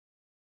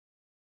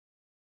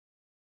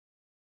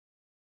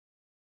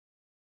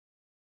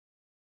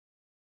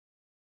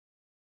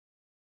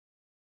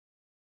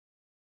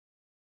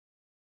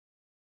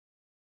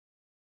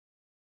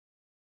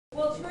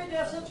Well, it's great to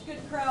have such a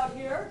good crowd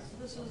here.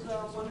 This is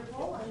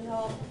wonderful. And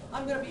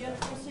I'm going to be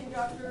introducing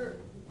Dr.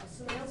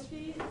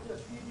 Szymanski, the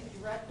Deputy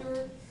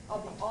Director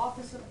of the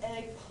Office of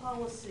Ag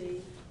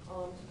Policy,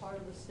 part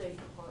of the State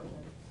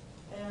Department.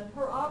 And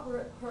her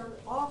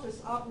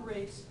office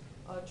operates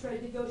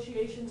trade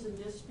negotiations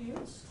and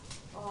disputes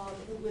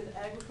with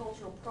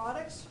agricultural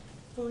products,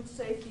 food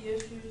safety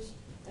issues,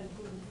 and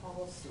food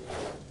policy.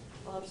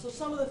 So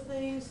some of the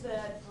things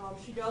that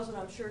she does, and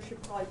I'm sure she'll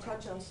probably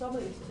touch on some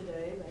of these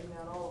today, maybe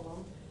not all of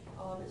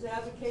them, is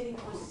advocating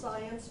for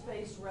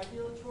science-based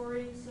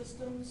regulatory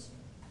systems,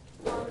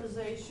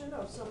 harmonization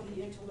of some of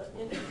the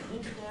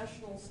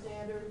international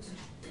standards,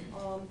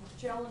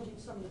 challenging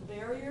some of the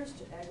barriers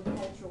to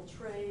agricultural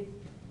trade,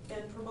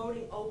 and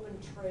promoting open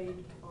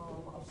trade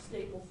of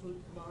staple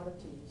food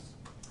commodities.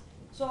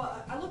 So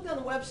I looked on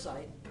the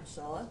website,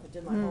 Marcella, I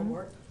did my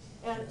homework.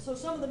 And so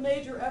some of the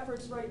major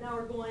efforts right now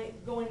are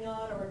going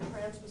on are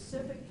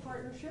Trans-Pacific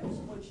partnerships,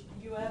 which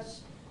the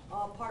U.S.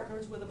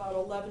 Partners with about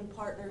 11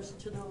 partners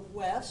to the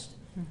west,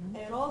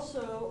 and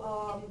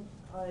also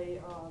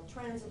a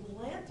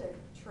transatlantic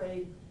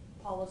trade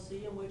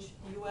policy in which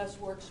the U.S.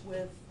 works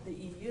with the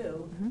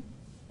EU.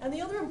 And the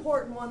other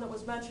important one that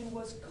was mentioned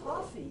was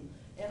coffee,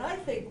 and I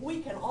think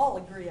we can all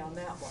agree on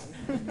that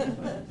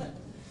one.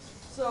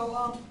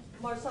 So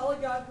Marcella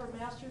got her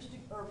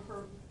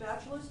her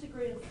bachelor's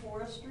degree in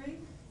forestry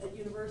at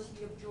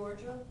University of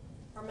Georgia,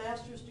 her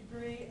master's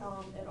degree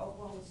at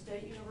Oklahoma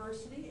State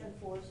University in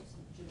forest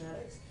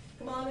genetics.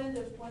 Come on in,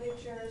 there's plenty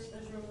of chairs,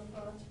 there's room in the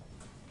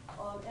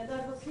front. And then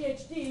her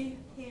PhD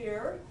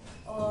here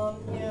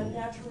in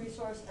natural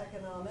resource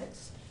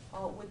economics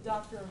with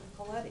Dr.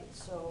 Ecology.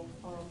 So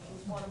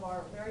she's one of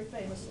our very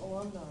famous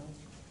alumni.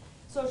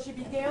 So she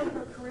began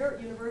her career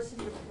at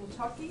University of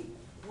Kentucky,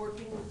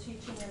 working with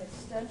teaching and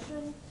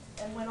extension,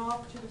 and went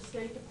off to the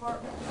State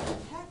Department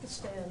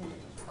Pakistan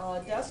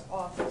desk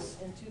office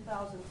in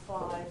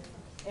 2005,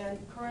 and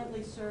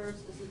currently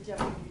serves as the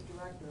Deputy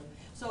Director.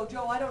 So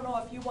Joe, I don't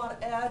know if you want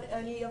to add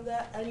any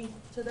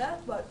to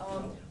that, but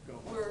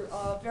we're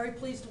very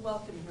pleased to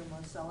welcome you here,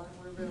 Marcella, and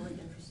we're really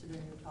interested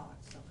in your talk.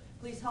 So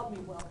please help me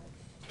welcome.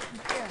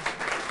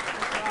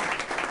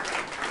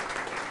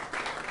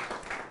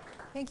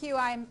 Thank you.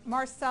 I'm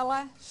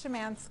Marcella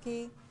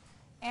Szymanski,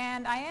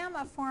 and I am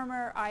a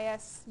former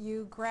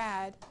ISU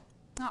grad.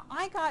 Now,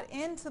 I got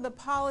into the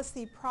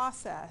policy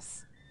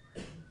process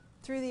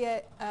through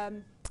the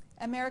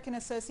American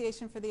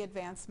Association for the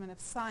Advancement of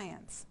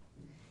Science.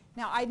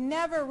 Now, I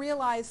never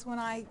realized when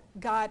I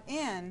got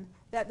in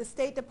that the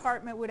State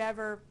Department would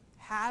ever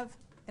have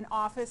an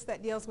office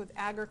that deals with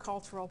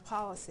agricultural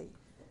policy.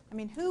 I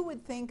mean, who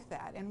would think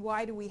that, and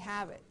why do we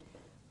have it?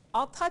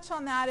 I'll touch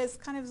on that as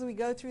we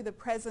go through the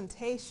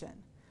presentation.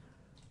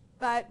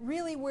 But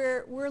really,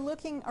 we're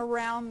looking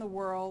around the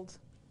world,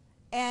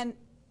 and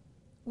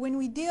when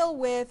we deal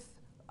with,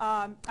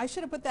 I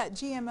should have put that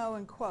GMO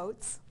in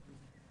quotes,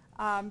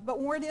 but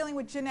when we're dealing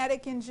with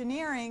genetic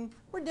engineering,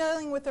 we're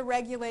dealing with a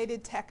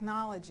regulated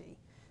technology.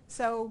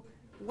 So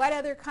what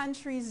other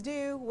countries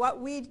do,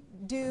 what we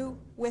do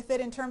with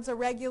it in terms of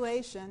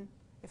regulation,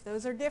 if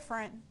those are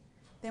different,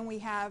 then we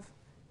have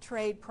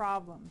trade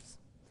problems.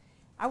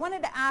 I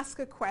wanted to ask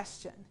a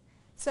question.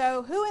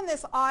 So who in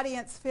this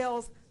audience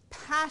feels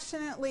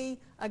passionately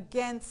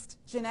against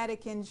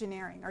genetic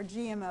engineering or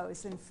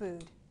GMOs in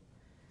food?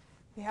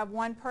 We have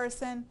one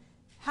person.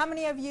 How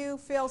many of you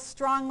feel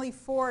strongly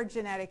for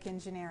genetic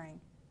engineering?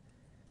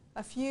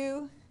 A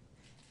few.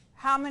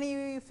 How many of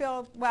you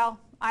feel, well,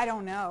 I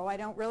don't know, I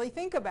don't really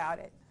think about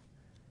it?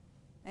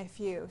 A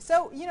few.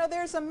 So, you know,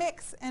 there's a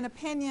mix in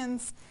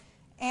opinions,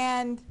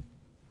 and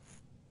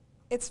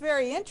it's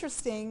very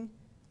interesting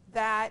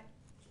that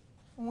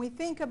when we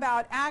think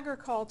about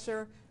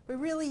agriculture, we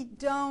really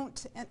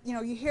don't, you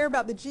know, you hear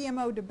about the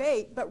GMO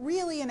debate, but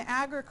really in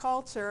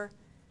agriculture,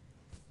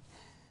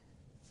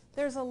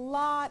 there's a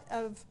lot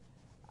of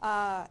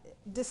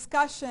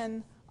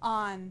discussion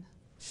on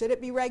should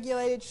it be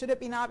regulated, should it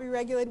be not be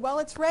regulated? Well,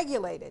 it's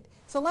regulated.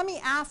 So let me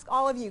ask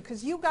all of you,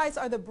 because you guys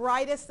are the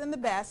brightest and the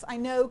best, I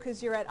know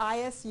because you're at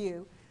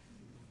ISU,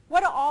 what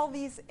do all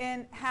these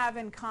have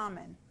in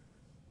common?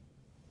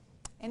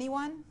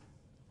 Anyone?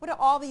 What do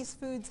all these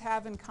foods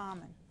have in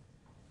common?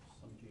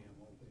 Some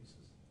GMO bases.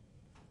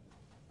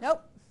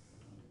 Nope.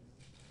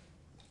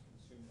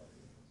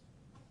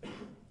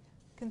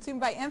 Consumed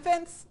by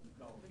infants?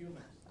 No,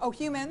 humans. Oh,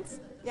 humans.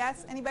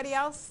 Yes. Anybody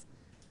else?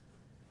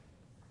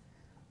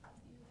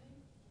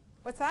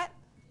 What's that?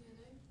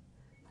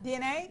 DNA.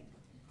 DNA?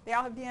 They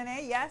all have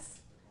DNA, yes.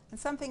 And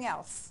something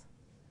else.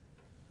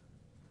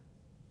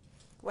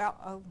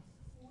 Well,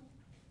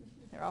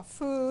 they're all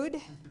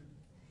food.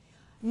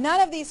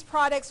 None of these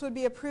products would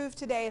be approved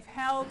today if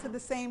held to the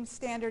same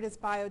standard as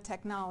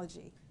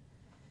biotechnology.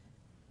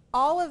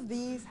 All of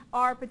these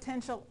are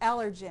potential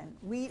allergen.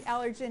 Wheat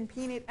allergen,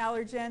 peanut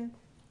allergen,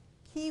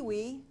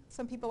 kiwi.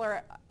 Some people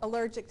are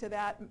allergic to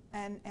that,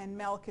 and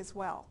milk as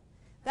well.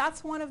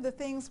 That's one of the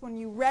things when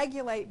you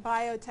regulate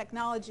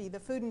biotechnology, the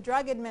Food and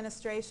Drug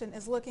Administration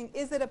is looking,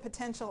 is it a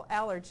potential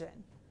allergen?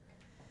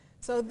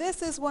 So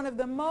this is one of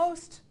the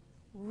most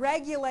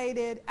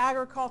regulated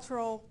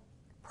agricultural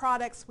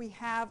products we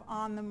have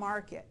on the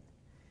market.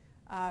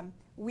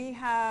 We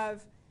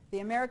have the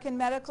American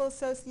Medical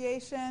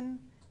Association,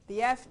 the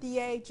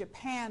FDA,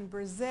 Japan,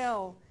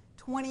 Brazil,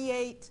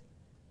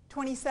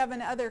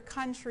 27 other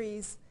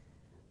countries,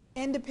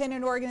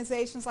 independent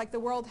organizations like the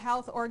World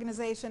Health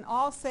Organization,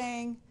 all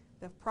saying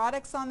the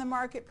products on the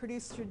market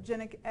produced through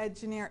genetic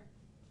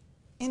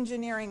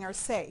engineering are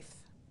safe.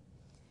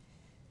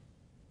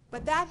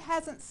 But that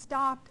hasn't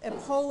stopped a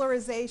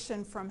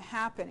polarization from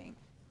happening.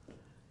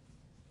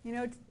 You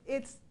know,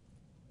 it's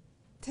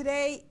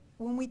today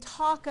when we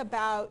talk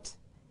about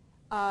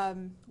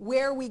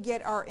where we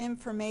get our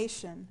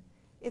information,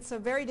 it's a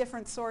very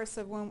different source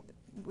of when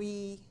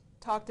we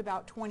talked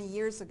about 20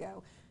 years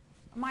ago.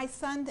 My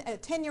son, a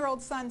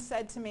 10-year-old son,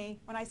 said to me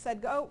when I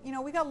said, "Oh, you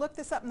know, we got to look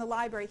this up in the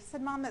library." He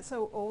said, "Mom, that's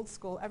so old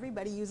school.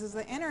 Everybody uses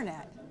the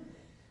internet."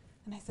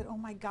 And I said, "Oh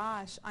my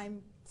gosh,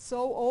 I'm so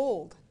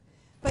old."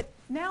 But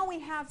now we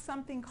have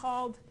something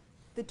called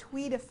the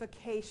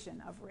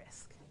tweetification of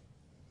risk.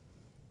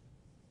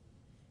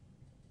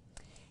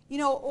 You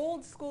know,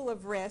 old school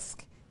of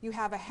risk, you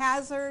have a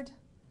hazard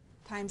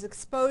times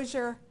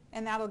exposure,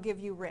 and that'll give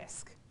you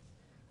risk.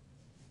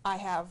 I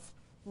have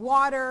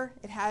water,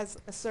 it has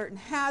a certain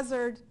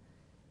hazard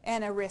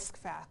and a risk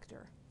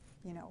factor.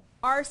 You know,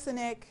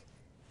 arsenic,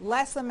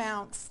 less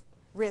amounts,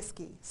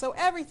 risky. So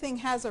everything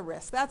has a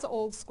risk. That's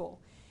old school.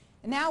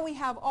 And now we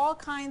have all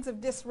kinds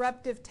of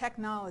disruptive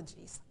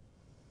technologies.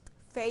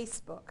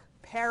 Facebook,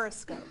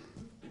 Periscope,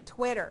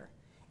 Twitter.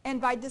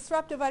 And by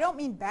disruptive, I don't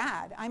mean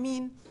bad. I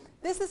mean,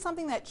 this is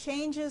something that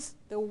changes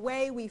the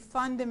way we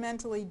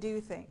fundamentally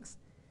do things.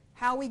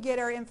 How we get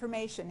our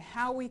information,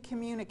 how we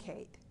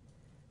communicate,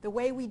 the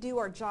way we do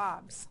our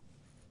jobs,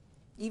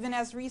 even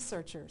as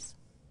researchers.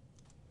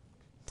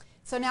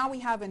 So now we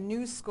have a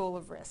new school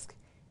of risk.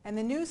 And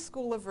the new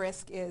school of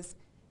risk is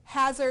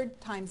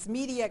hazard times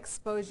media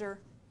exposure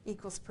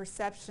equals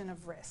perception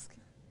of risk.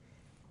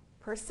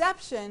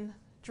 Perception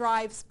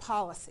drives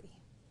policy.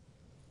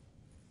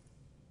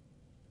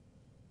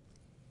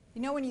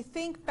 You know, when you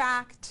think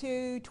back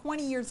to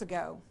 20 years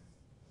ago,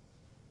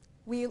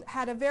 we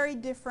had a very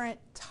different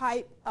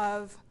type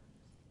of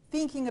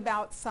thinking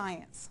about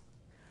science.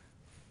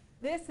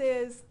 This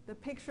is the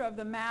picture of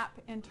the map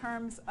in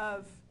terms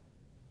of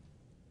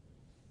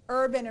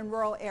urban and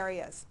rural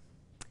areas.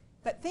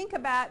 But think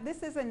about, this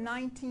is in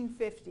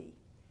 1950.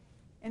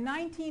 In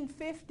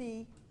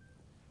 1950,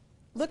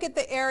 look at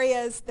the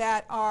areas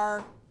that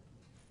are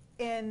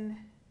in,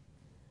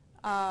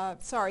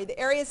 the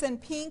areas in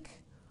pink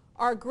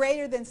are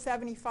greater than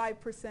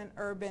 75%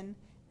 urban.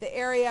 The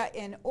area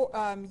in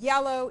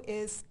yellow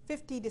is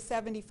 50 to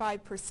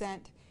 75%.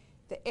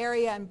 The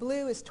area in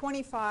blue is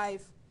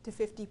 25 to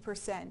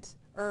 50%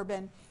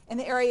 urban. And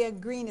the area in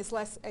green is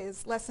less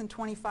than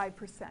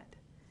 25%.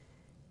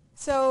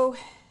 So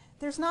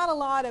there's not a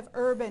lot of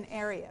urban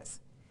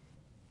areas.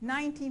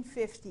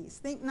 1950s,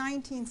 think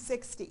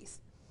 1960s.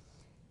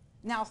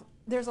 Now,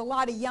 there's a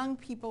lot of young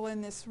people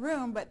in this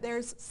room, but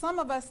there's some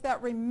of us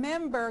that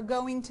remember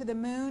going to the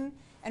moon.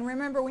 And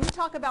remember, when you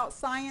talk about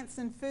science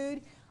and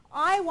food,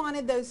 I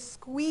wanted those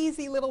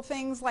squeezy little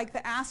things like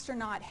the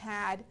astronaut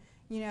had.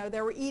 You know,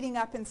 they were eating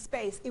up in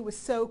space. It was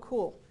so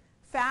cool.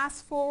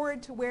 Fast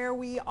forward to where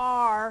we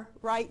are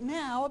right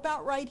now,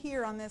 about right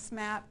here on this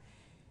map,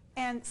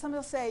 and somebody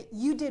will say,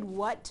 "You did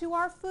what to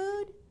our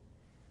food?"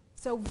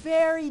 So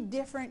very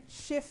different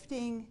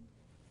shifting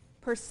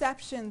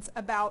perceptions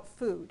about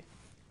food.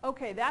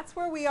 Okay, that's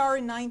where we are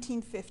in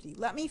 1950.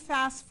 Let me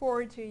fast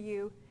forward to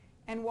you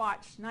and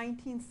watch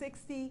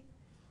 1960.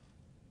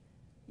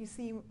 You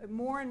see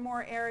more and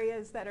more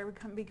areas that are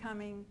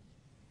becoming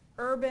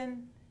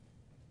urban.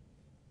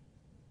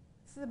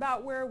 This is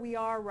about where we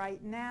are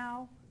right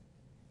now.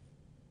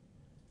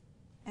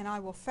 And I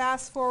will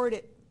fast forward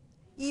it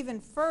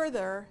even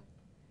further,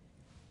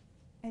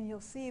 and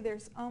you'll see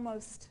there's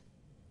almost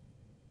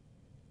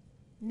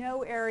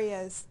no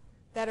areas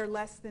that are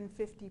less than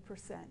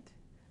 50%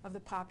 of the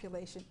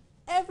population.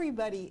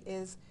 Everybody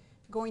is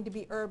going to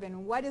be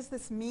urban. What does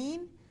this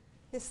mean?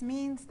 This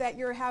means that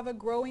you have a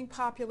growing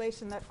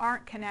population that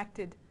aren't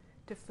connected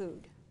to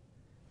food.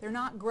 They're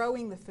not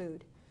growing the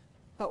food.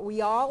 But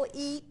we all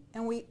eat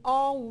and we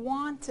all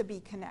want to be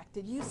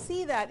connected. You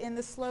see that in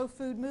the slow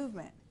food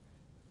movement.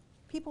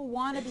 People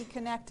want to be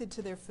connected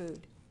to their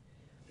food.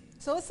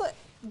 So let's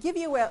give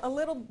you a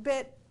little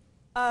bit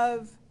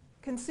of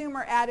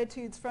consumer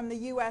attitudes from the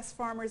U.S.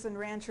 Farmers and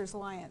Ranchers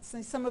Alliance.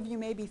 And some of you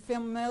may be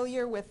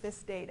familiar with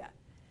this data.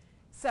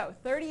 So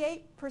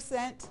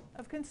 38%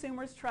 of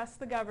consumers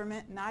trust the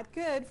government, not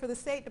good for the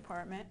State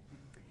Department.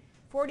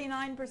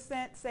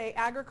 49% say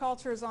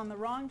agriculture is on the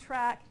wrong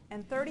track,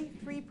 and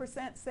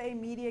 33% say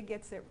media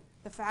gets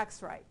the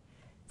facts right.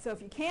 So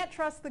if you can't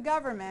trust the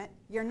government,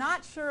 you're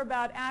not sure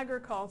about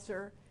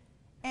agriculture,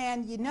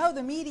 and you know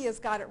the media's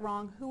got it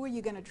wrong, who are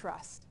you going to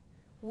trust?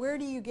 Where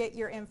do you get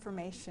your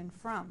information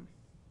from?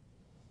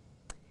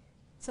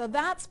 So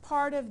that's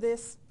part of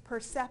this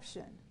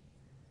perception.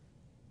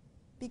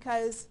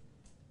 Because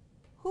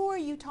who are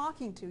you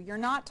talking to? You're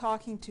not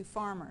talking to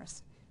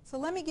farmers. So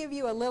let me give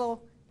you a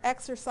little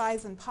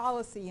exercise in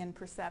policy and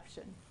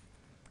perception.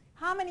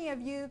 How many of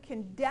you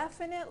can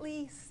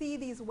definitely see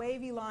these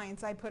wavy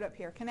lines I put up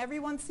here? Can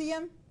everyone see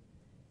them?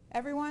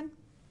 Everyone?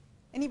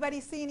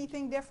 Anybody see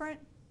anything different?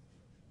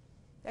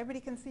 Everybody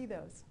can see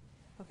those.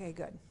 Okay,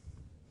 good.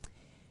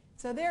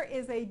 So there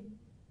is a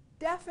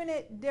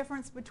definite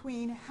difference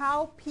between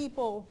how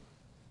people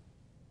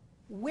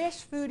wish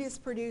food is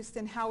produced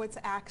and how it's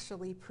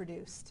actually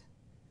produced.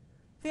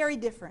 Very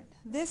different.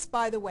 This,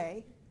 by the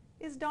way,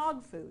 is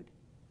dog food.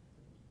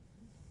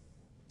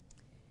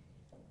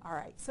 All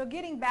right, so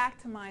getting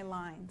back to my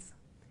lines.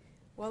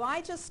 Well,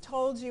 I just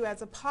told you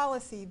as a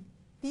policy,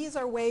 these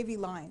are wavy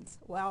lines.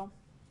 Well,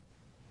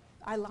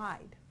 I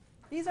lied.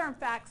 These are in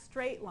fact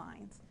straight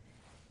lines.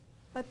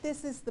 But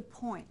this is the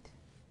point.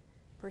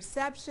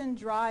 Perception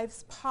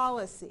drives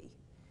policy.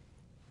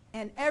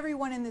 And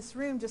everyone in this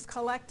room just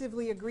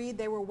collectively agreed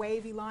they were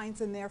wavy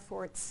lines and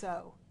therefore it's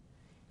so.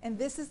 And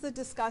this is the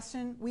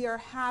discussion we are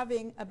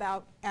having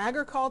about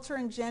agriculture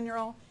in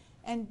general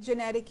and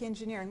genetic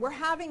engineering. We're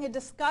having a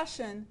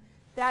discussion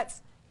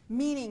that's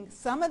meaning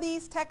some of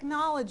these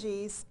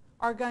technologies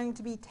are going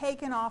to be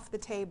taken off the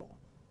table.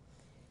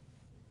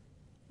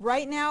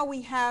 Right now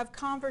we have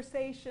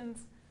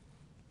conversations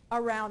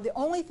around, the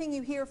only thing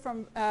you hear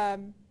from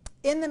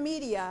in the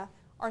media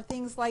are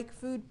things like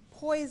food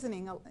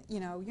poisoning.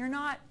 You know,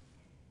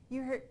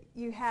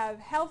 you have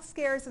health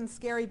scares and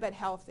scary but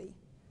healthy.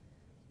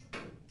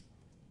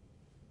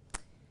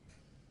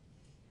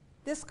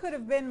 This could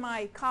have been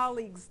my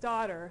colleague's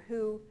daughter,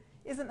 who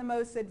isn't the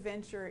most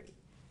venture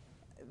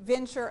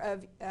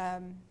of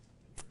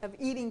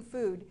eating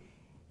food.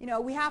 You know,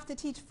 we have to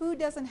teach food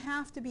doesn't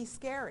have to be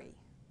scary.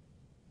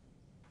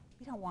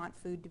 We don't want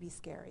food to be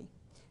scary.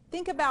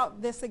 Think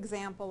about this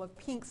example of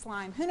pink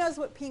slime. Who knows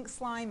what pink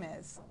slime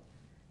is?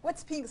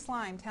 What's pink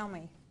slime? Tell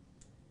me.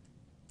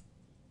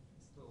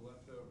 It's the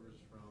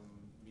leftovers from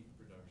meat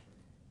production.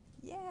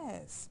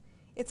 Yes.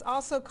 It's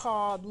also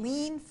called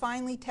lean,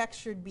 finely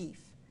textured beef.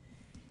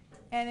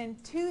 And in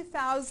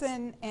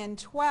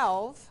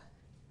 2012,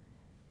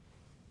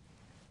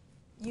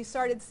 you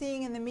started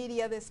seeing in the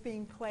media this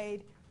being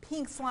played,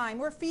 pink slime.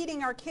 We're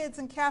feeding our kids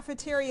in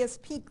cafeterias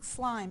pink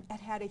slime. It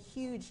had a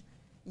huge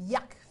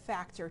yuck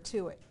factor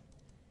to it.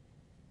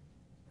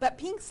 But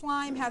pink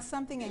slime has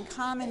something in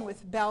common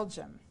with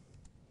Belgium,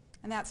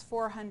 and that's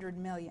 400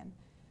 million.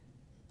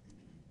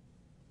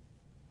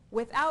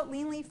 Without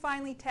leanly,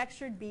 finely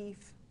textured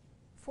beef,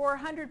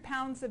 400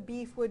 pounds of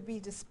beef would be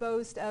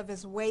disposed of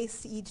as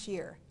waste each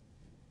year.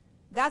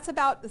 That's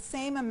about the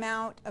same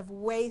amount of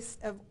waste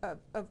of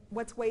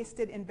what's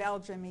wasted in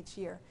Belgium each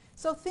year.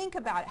 So think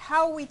about it.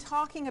 How are we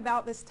talking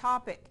about this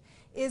topic?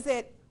 Is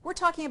it we're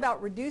talking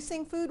about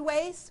reducing food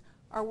waste,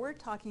 or we're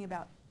talking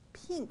about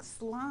pink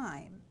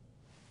slime?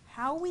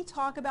 How we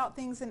talk about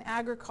things in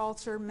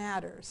agriculture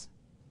matters.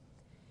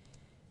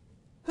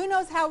 Who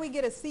knows how we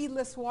get a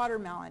seedless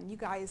watermelon? You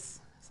guys,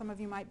 some of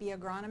you might be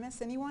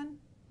agronomists. Anyone?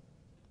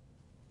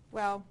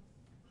 Well,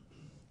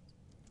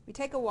 we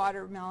take a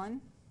watermelon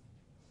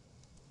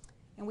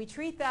and we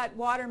treat that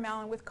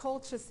watermelon with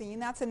colchicine.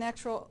 That's a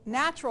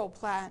natural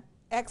plant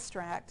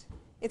extract.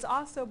 It's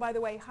also, by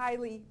the way,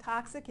 highly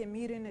toxic and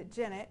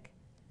mutagenic.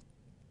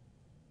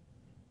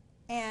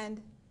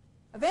 And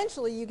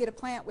eventually you get a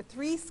plant with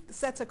 3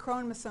 sets of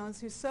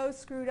chromosomes who's so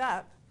screwed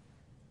up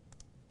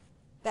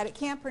that it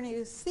can't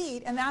produce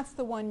seed, and that's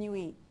the one you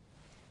eat.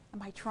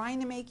 Am I trying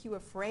to make you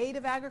afraid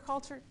of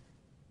agriculture?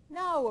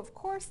 No, of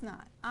course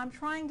not. I'm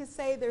trying to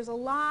say there's a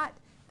lot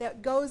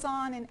that goes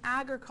on in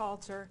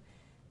agriculture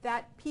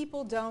that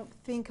people don't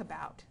think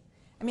about.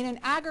 I mean, in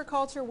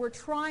agriculture, we're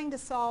trying to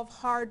solve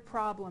hard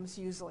problems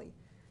usually.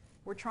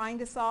 We're trying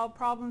to solve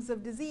problems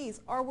of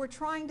disease, or we're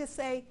trying to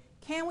say,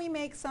 can we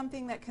make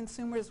something that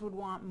consumers would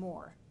want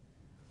more?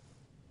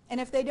 And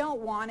if they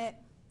don't want it,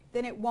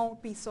 then it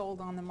won't be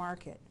sold on the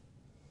market.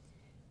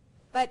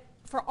 But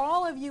for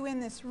all of you in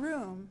this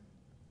room,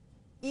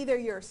 either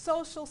you're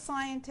social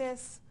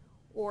scientists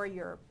or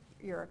you're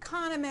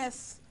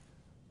economists,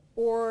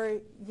 or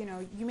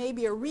you may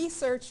be a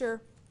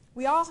researcher,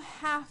 we all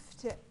have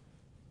to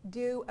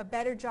do a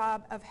better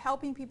job of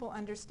helping people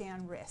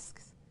understand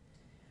risks.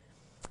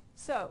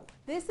 So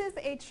this is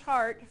a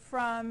chart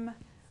from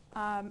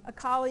a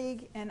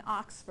colleague in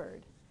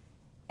Oxford,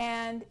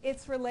 and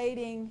it's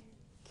relating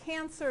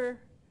cancer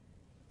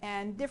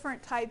and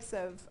different types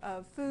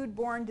of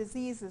food-borne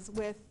diseases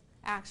with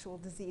actual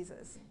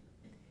diseases.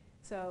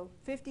 So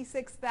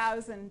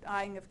 56,000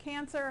 dying of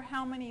cancer.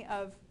 How many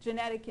of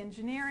genetic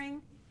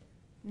engineering?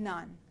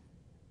 None.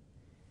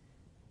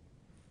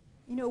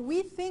 You know,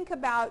 we think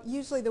about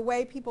usually the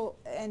way people,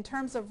 in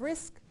terms of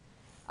risk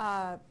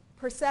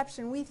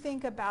perception, we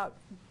think about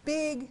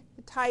big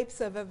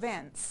types of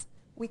events.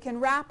 We can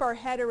wrap our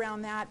head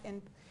around that,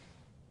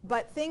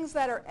 but things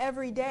that are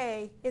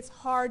everyday, it's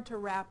hard to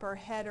wrap our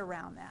head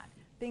around that.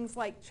 Things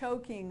like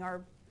choking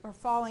or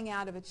falling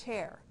out of a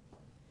chair.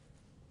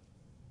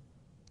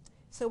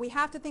 So we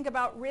have to think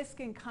about risk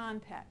in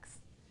context.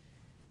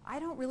 I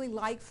don't really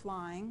like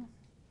flying,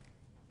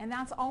 and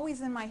that's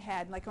always in my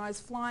head, like when I was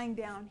flying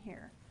down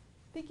here,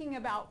 thinking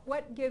about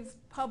what gives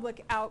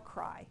public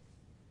outcry.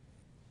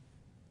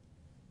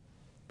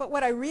 But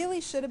what I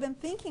really should have been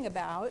thinking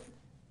about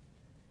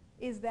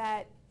is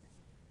that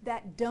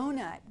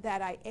donut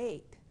that I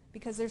ate,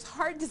 because there's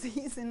heart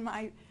disease in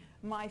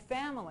my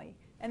family,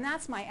 and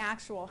that's my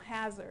actual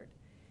hazard.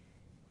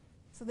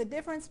 So the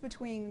difference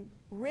between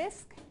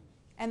risk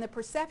and the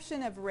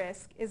perception of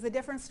risk is the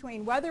difference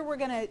between whether we're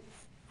going to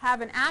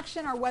have an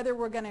action or whether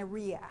we're going to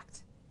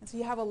react. And so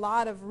you have a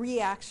lot of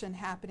reaction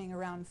happening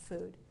around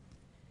food.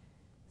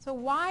 So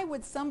why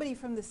would somebody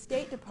from the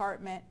State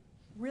Department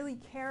really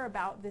care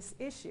about this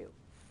issue?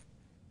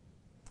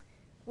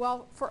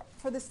 Well,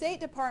 for the State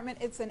Department,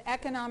 it's an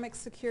economic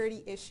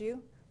security issue.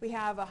 We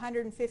have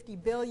 150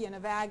 billion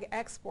of ag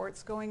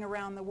exports going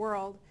around the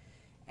world,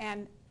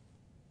 and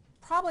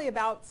probably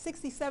about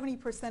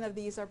 60–70% of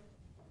these are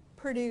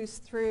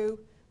produced through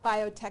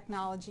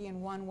biotechnology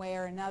in one way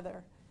or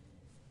another.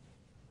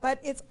 But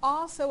it's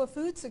also a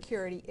food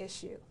security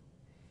issue.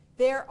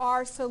 There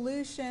are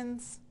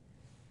solutions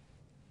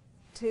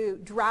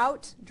to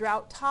drought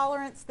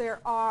tolerance.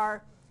 There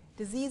are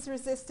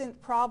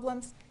disease-resistant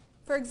problems.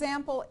 For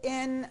example,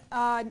 in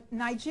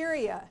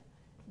Nigeria,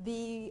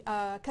 the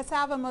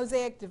cassava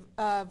mosaic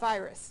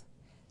virus,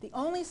 the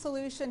only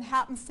solution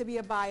happens to be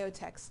a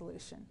biotech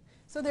solution.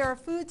 So there are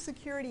food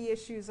security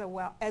issues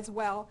as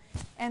well.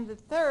 And the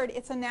third,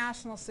 it's a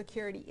national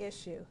security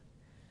issue.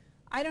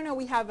 I don't know,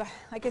 we have,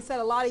 like I said,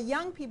 a lot of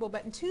young people,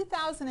 but in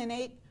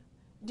 2008,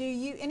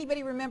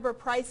 anybody remember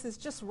prices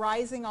just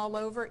rising all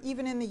over,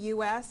 even in the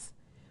US?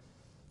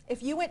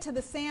 If you went to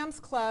the Sam's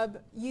Club,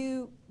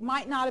 you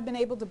might not have been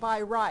able to buy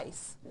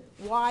rice.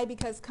 Why?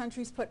 Because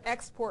countries put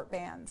export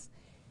bans.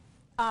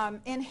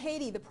 In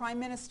Haiti, the prime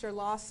minister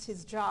lost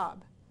his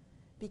job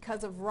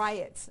because of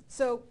riots.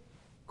 So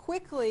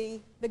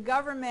quickly, the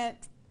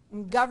governments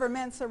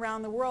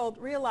around the world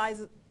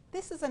realized that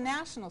this is a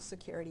national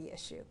security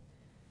issue.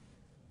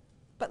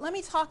 But let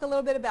me talk a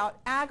little bit about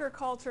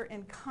agriculture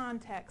in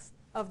context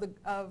of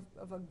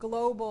a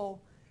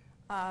global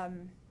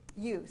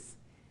use.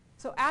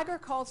 So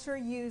agriculture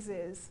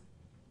uses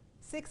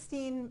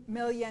 16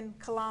 million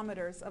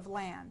kilometers of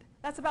land.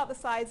 That's about the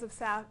size of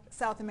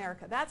South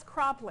America. That's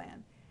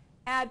cropland.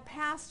 Add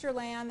pasture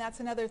land,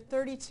 that's another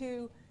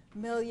 32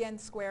 million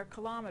square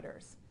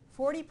kilometers.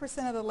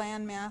 40% of the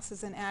land mass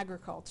is in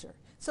agriculture.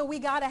 So we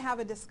got to have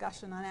a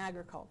discussion on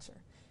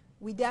agriculture.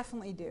 We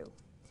definitely do.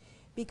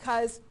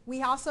 Because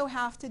we also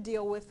have to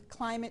deal with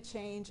climate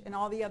change and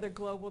all the other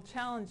global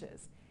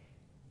challenges.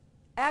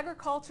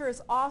 Agriculture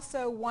is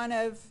also one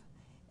of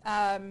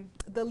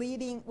the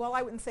leading, well,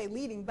 I wouldn't say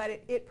leading, but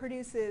it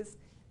produces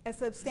a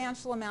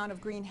substantial amount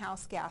of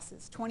greenhouse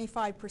gases.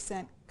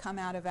 25% come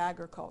out of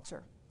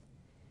agriculture.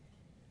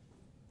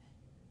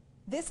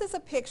 This is a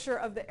picture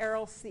of the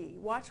Aral Sea.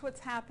 Watch what's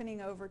happening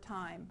over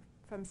time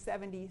from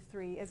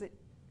 73 as it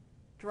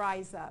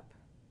dries up.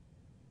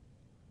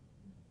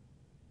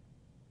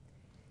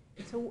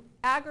 So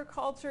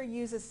agriculture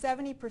uses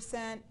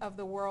 70% of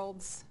the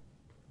world's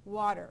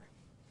water.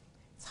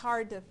 It's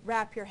hard to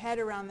wrap your head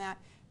around that.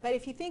 But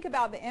if you think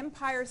about the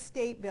Empire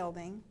State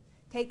Building,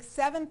 take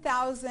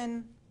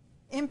 7,000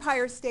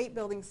 Empire State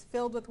Buildings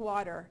filled with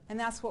water, and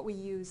that's what we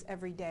use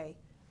every day.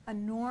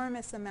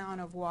 Enormous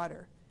amount of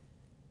water.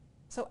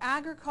 So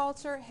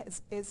agriculture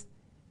is,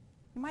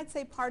 you might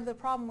say, part of the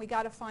problem. We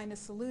got to find a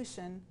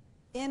solution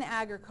in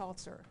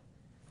agriculture.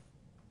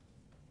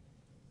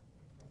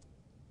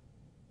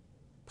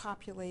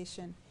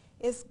 Population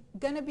is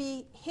going to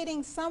be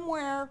hitting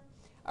somewhere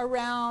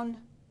around,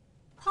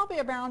 probably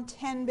around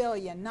 10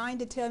 billion, 9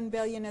 to 10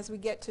 billion as we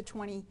get to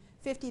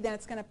 2050. Then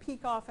it's going to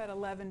peak off at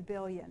 11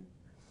 billion.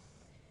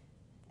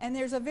 And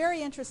there's a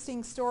very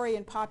interesting story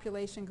in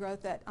population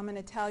growth that I'm going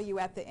to tell you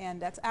at the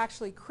end that's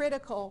actually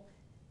critical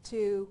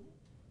to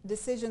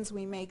decisions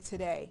we make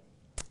today.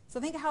 So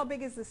think how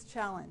big is this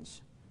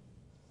challenge?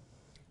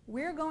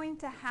 We're going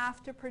to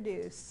have to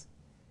produce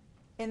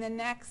in the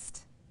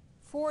next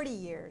 40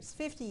 years,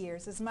 50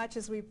 years, as much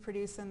as we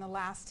produce in the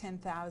last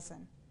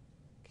 10,000.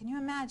 Can you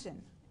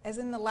imagine? As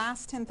in the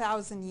last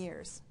 10,000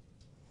 years.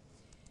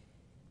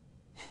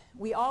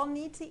 We all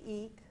need to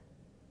eat,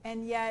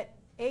 and yet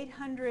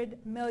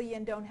 800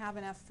 million don't have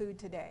enough food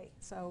today.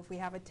 So if we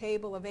have a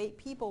table of 8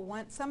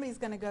 people, somebody's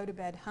going to go to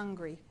bed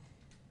hungry.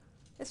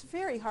 It's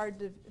very hard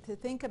to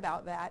think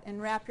about that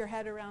and wrap your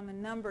head around the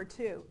number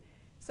too.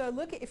 So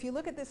if you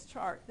look at this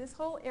chart, this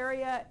whole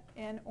area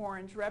in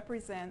orange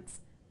represents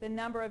the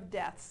number of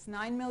deaths,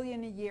 9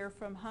 million a year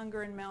from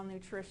hunger and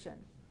malnutrition.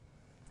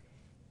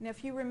 Now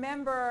if you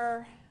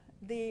remember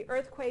the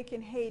earthquake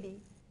in Haiti,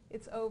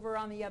 it's over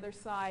on the other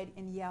side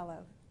in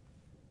yellow.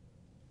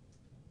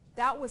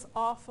 That was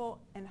awful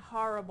and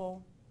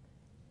horrible,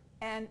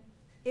 and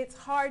it's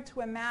hard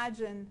to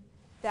imagine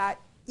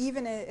that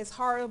even as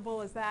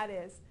horrible as that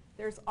is,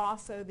 there's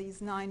also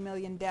these 9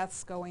 million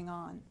deaths going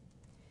on.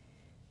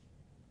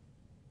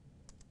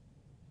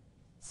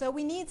 So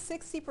we need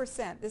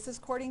 60%. This is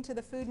according to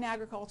the Food and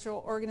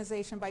Agricultural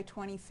Organization by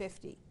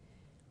 2050.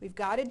 We've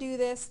got to do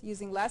this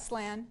using less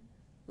land,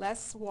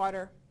 less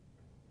water,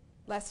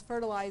 less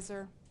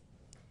fertilizer,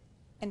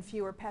 and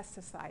fewer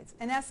pesticides.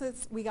 In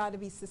essence, we got to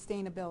be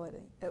sustainable.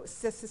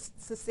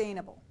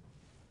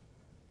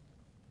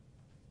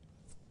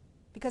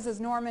 Because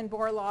as Norman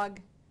Borlaug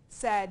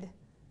said,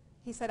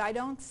 he said, I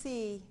don't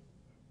see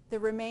the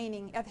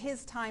remaining, at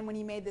his time when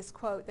he made this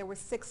quote, there were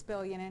 6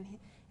 billion,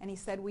 and he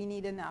said we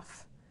need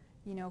enough,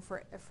 you know,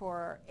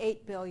 for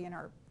 8 billion,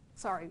 or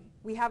sorry,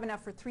 we have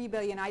enough for 3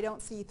 billion. I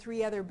don't see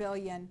 3 other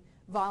billion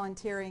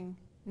volunteering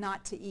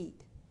not to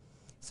eat.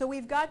 So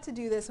we've got to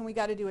do this, and we've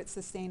got to do it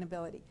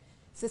sustainably.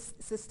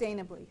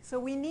 So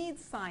we need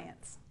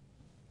science.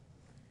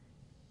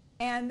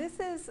 And this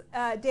is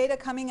data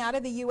coming out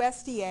of the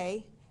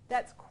USDA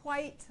that's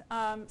quite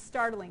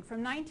startling.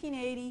 From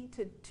 1980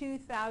 to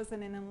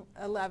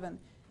 2011,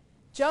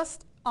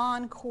 just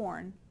on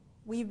corn,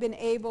 we've been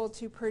able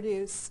to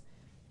produce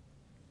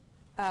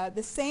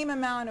the same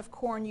amount of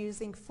corn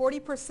using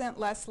 40%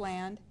 less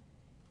land,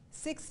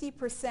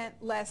 60%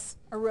 less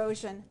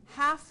erosion,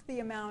 half the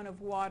amount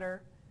of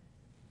water,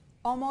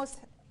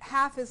 almost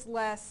half as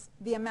less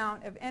the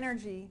amount of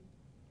energy,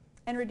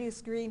 and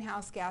reduce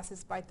greenhouse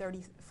gases by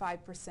 35%.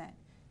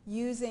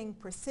 Using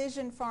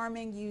precision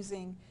farming,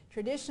 using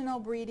traditional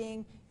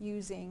breeding,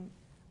 using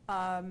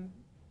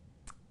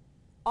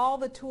all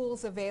the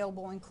tools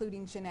available,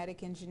 including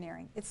genetic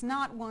engineering. It's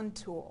not one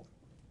tool,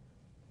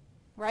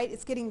 right?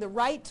 It's getting the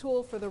right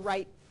tool for the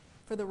right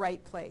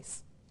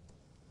place.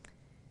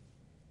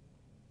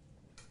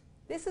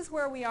 This is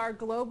where we are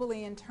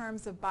globally in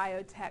terms of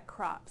biotech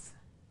crops.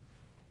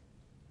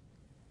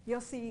 You'll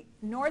see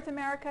North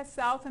America,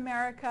 South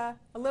America,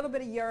 a little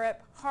bit of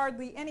Europe,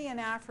 hardly any in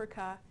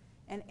Africa,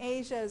 and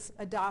Asia's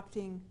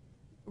adopting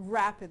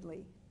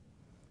rapidly.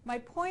 My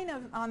point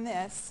on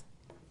this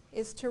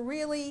is to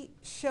really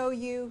show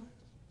you,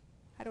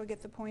 how do I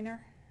get the pointer?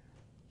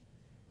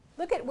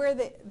 Look at where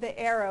the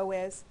arrow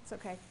is. It's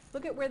okay.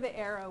 Look at where the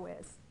arrow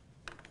is.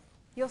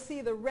 You'll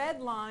see the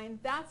red line,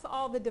 that's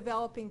all the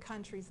developing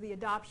countries, the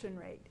adoption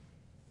rate.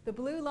 The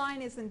blue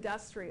line is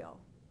industrial.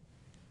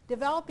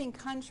 Developing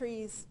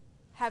countries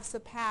have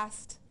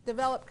surpassed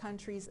developed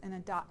countries in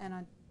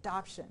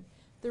adoption.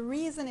 The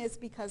reason is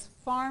because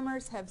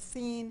farmers have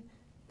seen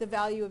the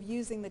value of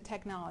using the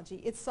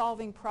technology. It's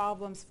solving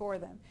problems for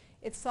them.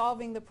 It's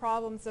solving the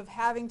problems of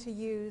having to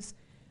use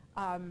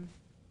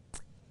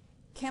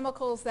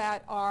chemicals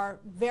that are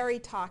very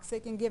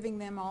toxic and giving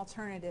them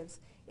alternatives.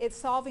 It's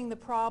solving the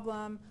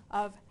problem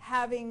of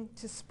having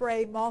to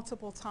spray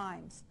multiple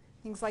times.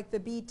 Things like the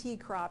BT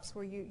crops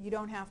where you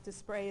don't have to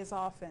spray as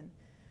often.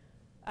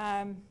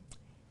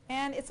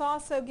 And it's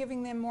also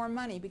giving them more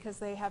money because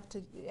they have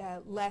to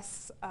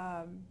less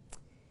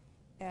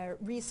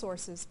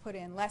resources put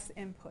in, less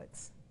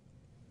inputs.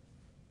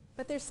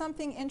 But there's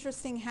something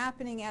interesting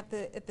happening at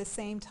the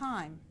same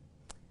time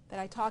that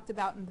I talked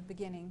about in the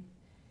beginning.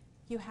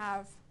 You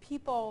have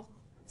people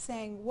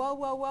saying, whoa,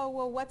 whoa, whoa,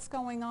 whoa, what's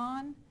going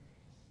on?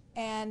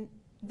 And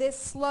this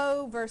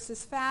slow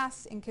versus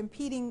fast and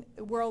competing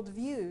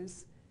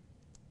worldviews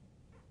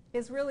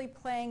is really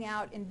playing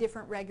out in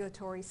different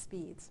regulatory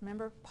speeds.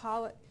 Remember,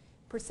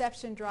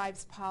 perception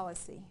drives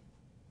policy.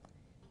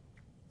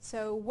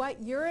 So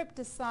what Europe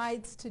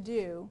decides to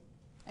do,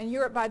 and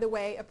Europe, by the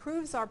way,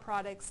 approves our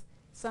products.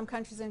 Some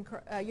countries in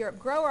Europe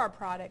grow our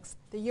products.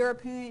 The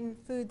European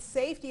Food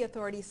Safety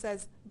Authority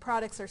says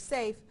products are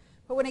safe,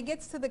 but when it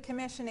gets to the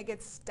Commission, it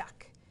gets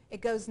stuck.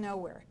 It goes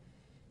nowhere.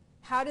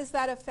 How does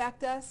that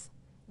affect us?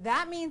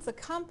 That means a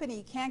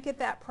company can't get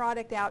that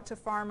product out to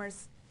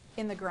farmers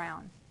in the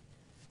ground.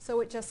 So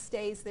it just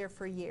stays there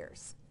for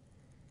years.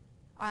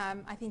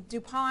 I think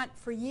DuPont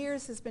for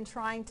years has been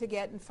trying to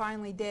get, and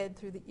finally did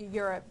through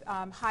Europe,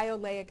 high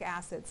oleic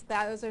acids.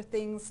 Those are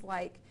things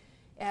like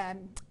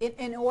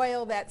in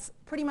oil that's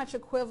pretty much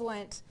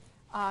equivalent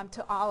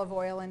to olive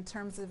oil in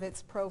terms of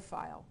its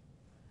profile.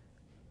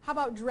 How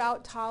about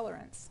drought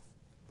tolerance?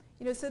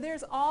 You know, so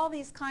there's all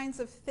these kinds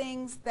of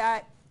things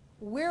that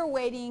we're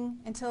waiting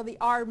until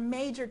our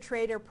major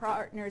trader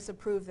partners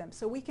approve them.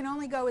 So we can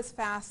only go as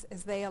fast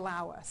as they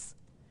allow us.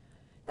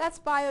 That's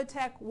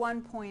biotech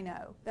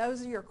 1.0.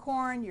 Those are your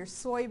corn, your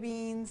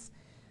soybeans,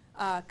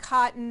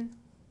 cotton.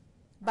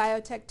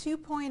 Biotech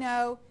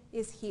 2.0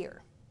 is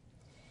here.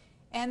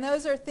 And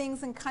those are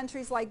things in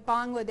countries like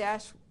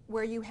Bangladesh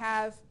where you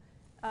have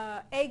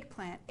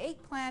eggplant.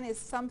 Eggplant is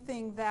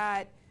something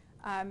that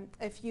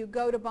if you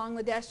go to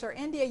Bangladesh or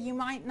India, you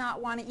might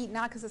not want to eat,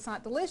 not because it's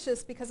not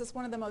delicious, because it's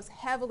one of the most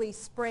heavily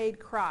sprayed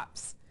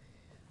crops.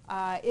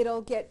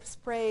 It'll get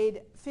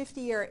sprayed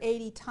 50 or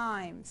 80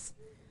 times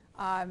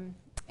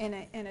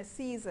in a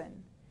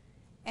season.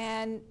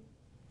 And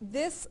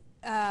this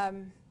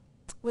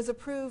was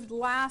approved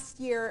last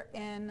year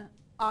in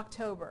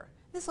October.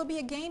 This will be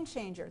a game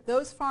changer.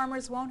 Those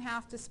farmers won't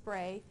have to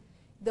spray.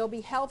 There'll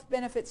be health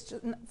benefits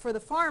for the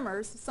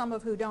farmers, some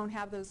of who don't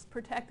have those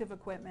protective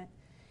equipment,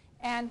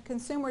 and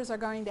consumers are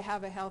going to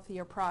have a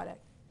healthier product.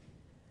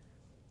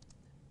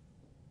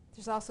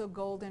 There's also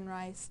golden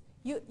rice.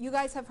 You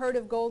guys have heard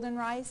of golden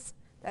rice?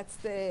 That's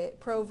the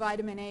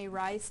pro-vitamin A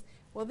rice.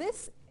 Well,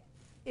 this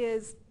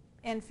is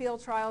in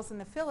field trials in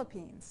the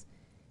Philippines.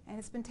 And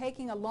it's been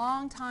taking a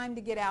long time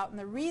to get out. And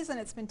the reason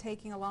it's been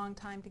taking a long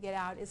time to get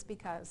out is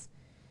because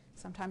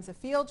sometimes the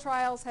field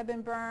trials have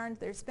been burned.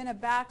 There's been a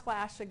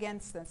backlash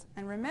against this.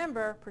 And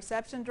remember,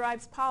 perception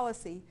drives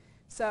policy.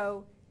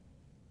 So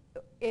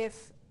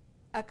if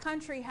a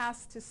country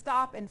has to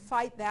stop and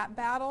fight that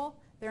battle,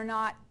 they're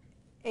not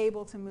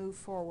able to move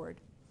forward.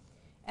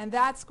 And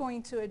that's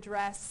going to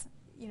address,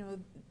 you know,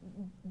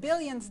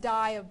 billions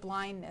die of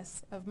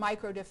blindness, of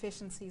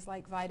microdeficiencies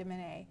like vitamin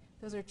A.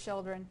 Those are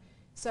children.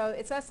 So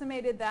it's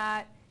estimated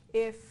that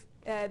if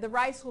the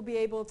rice will be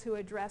able to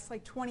address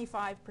like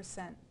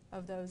 25%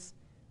 of those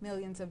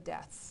millions of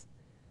deaths.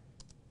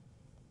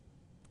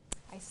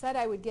 I said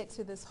I would get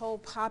to this whole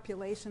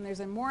population. There's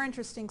a more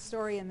interesting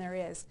story, and there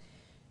is.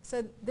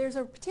 So there's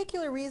a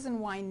particular reason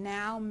why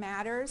now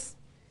matters.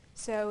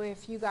 So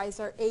if you guys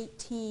are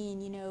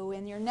 18, you know,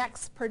 in your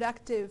next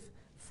productive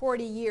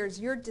 40 years,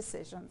 your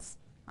decisions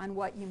on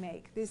what you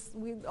make.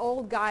 We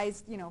old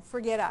guys, you know,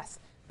 forget us.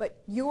 But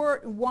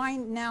your why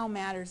now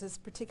matters is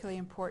particularly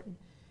important.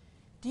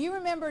 Do you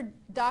remember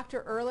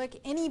Dr. Ehrlich?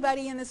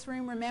 Anybody in this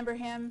room remember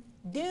him?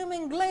 Doom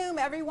and gloom,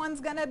 everyone's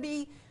going to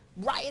be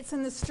riots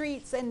in the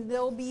streets and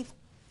they'll be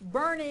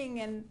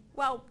burning, and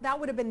well, that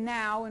would have been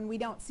now, and we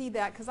don't see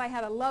that because I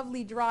had a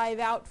lovely drive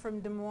out from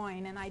Des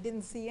Moines and I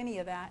didn't see any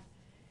of that.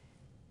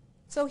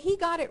 So he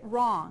got it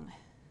wrong.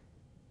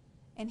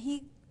 And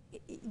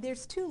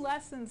there's two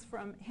lessons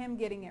from him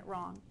getting it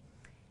wrong.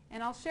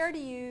 And I'll share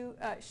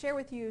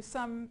with you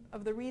some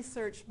of the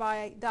research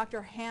by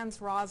Dr. Hans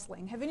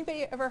Rosling. Have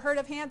anybody ever heard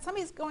of Hans?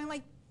 Somebody's going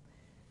like,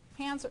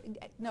 Hans,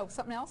 no,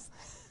 something else?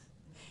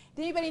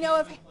 Did anybody know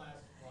of?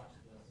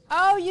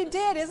 Oh, you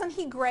did. Isn't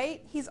he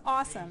great? He's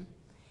awesome.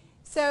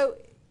 So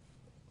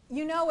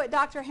you know what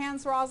Dr.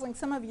 Hans Rosling,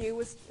 some of you,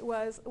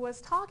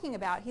 was talking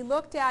about. He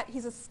looked at,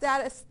 he's a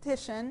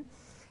statistician,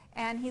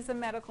 and he's a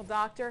medical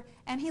doctor,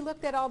 and he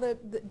looked at all the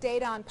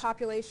data on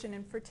population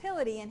and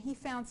fertility, and he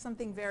found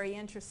something very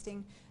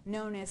interesting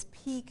known as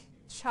peak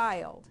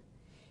child.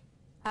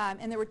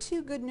 And there were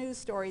two good news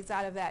stories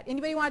out of that.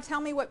 Anybody want to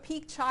tell me what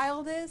peak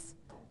child is?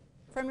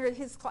 From your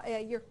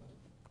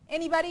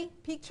anybody?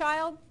 Peak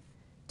child?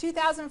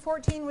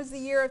 2014 was the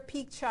year of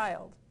peak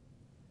child.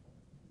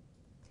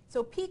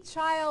 So peak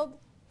child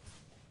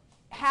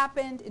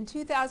happened in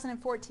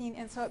 2014,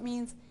 and so it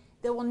means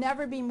there will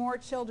never be more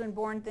children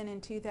born than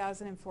in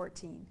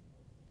 2014.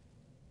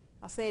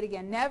 I'll say it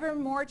again, never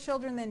more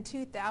children than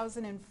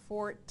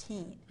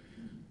 2014.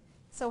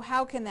 So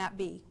how can that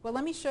be? Well,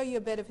 let me show you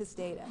a bit of his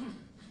data.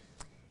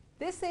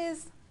 This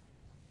is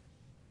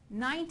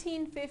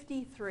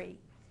 1953.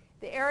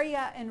 The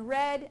area in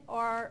red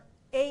are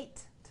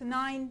 8 to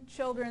 9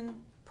 children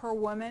per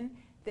woman.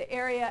 The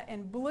area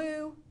in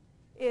blue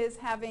is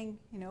having,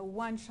 you know,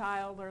 1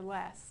 child or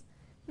less.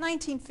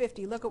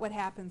 1950, look at what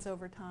happens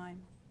over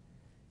time.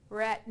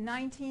 We're at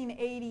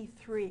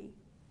 1983.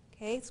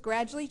 Okay, it's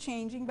gradually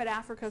changing, but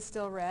Africa's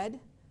still red.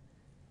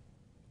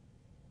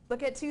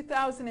 Look at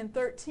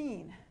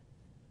 2013,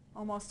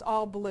 almost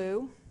all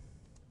blue.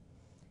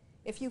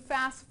 If you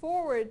fast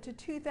forward to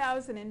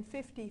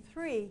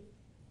 2053,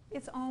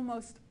 it's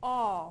almost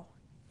all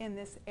in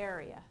this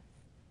area.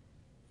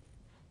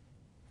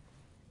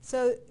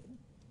 So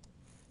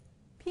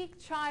peak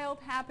child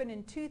happened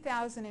in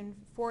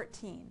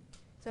 2014.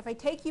 So if I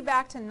take you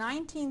back to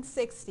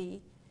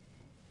 1960,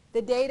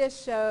 the data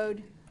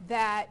showed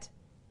that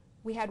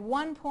we had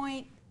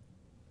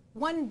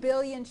 1.1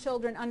 billion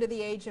children under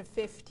the age of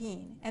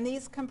 15, and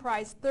these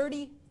comprise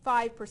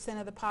 35%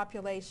 of the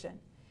population.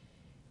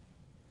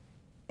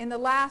 In the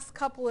last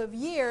couple of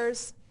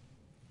years,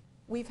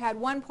 we've had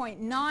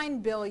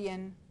 1.9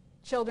 billion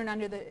children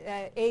under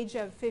the age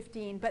of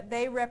 15, but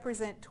they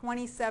represent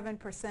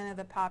 27% of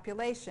the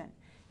population.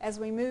 As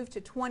we move to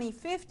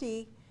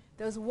 2050,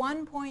 those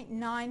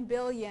 1.9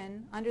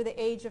 billion under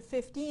the age of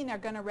 15 are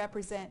going to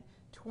represent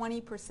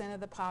 20%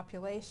 of the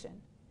population.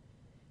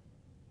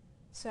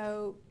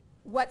 So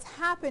what's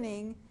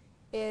happening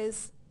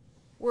is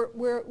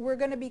we're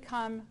going to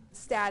become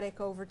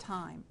static over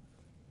time.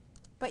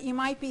 But you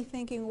might be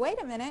thinking, wait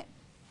a minute,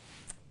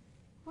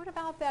 what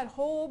about that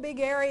whole big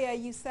area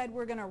you said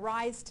we're going to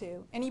rise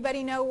to?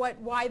 Anybody know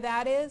why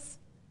that is?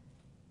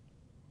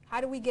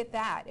 How do we get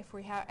that if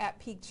we're at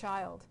peak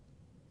child?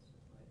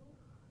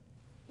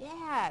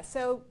 Yeah,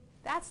 so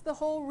that's the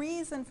whole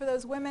reason for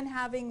those women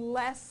having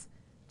less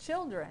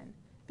children,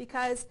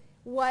 because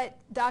what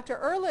Dr.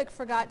 Ehrlich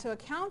forgot to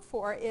account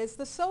for is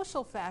the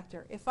social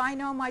factor. If I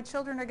know my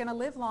children are going to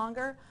live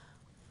longer,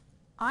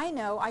 I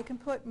know I can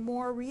put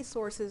more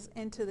resources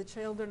into the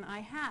children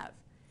I have.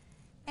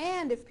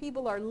 And if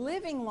people are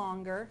living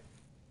longer,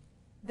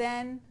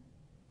 then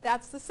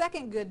that's the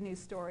second good news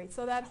story.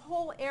 So that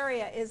whole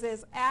area is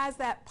as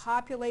that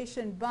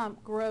population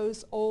bump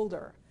grows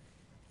older.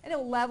 And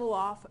it'll level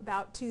off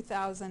about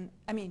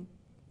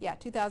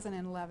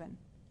 2011.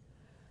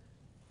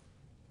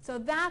 So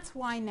that's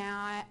why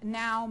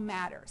now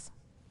matters.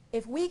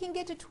 If we can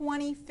get to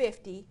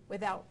 2050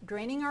 without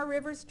draining our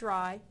rivers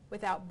dry,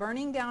 without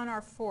burning down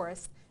our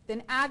forests,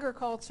 then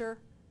agriculture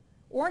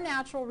or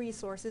natural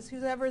resources,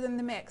 whoever's in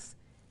the mix,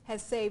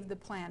 has saved the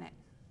planet.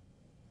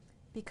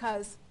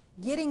 Because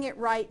getting it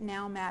right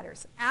now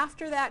matters.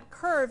 After that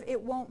curve,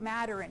 it won't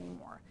matter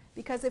anymore.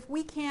 Because if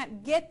we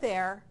can't get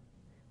there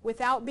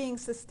without being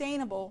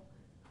sustainable,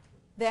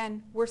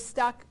 then we're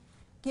stuck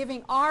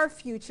giving our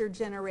future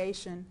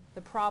generation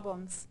the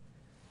problems,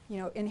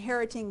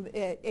 inheriting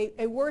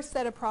a worse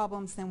set of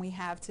problems than we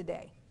have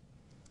today.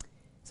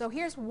 So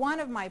here's one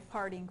of my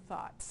parting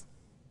thoughts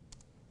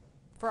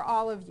for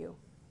all of you.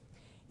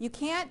 You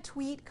can't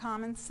tweet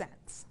common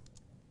sense,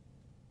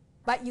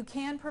 but you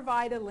can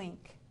provide a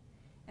link.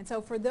 And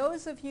so for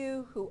those of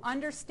you who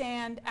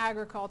understand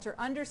agriculture,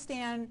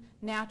 understand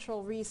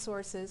natural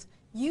resources,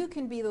 you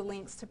can be the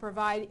links to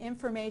provide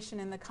information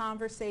in the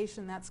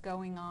conversation that's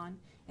going on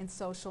in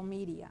social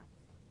media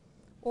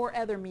or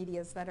other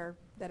medias that are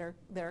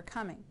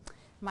coming.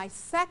 My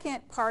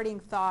second parting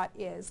thought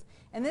is,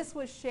 and this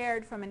was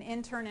shared from an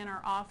intern in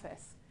our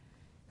office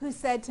who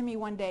said to me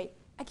one day,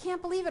 I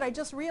can't believe it, I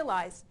just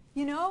realized,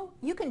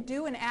 you can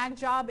do an ag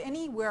job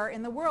anywhere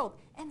in the world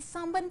and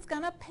someone's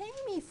going to pay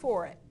me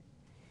for it.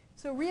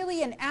 So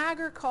really in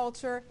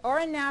agriculture or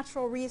in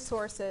natural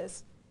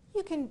resources,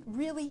 you can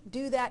really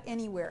do that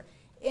anywhere.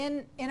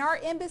 In our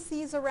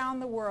embassies around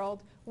the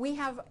world, we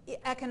have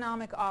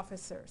economic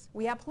officers,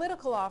 we have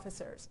political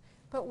officers,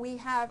 but we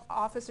have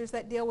officers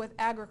that deal with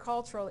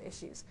agricultural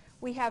issues.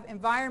 We have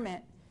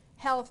environment,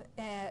 health,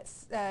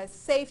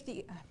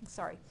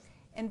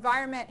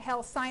 environment,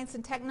 health, science,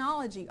 and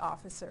technology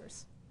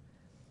officers.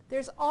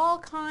 There's all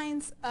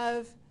kinds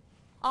of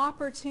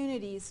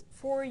opportunities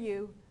for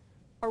you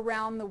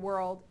around the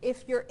world.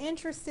 If you're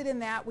interested in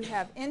that, we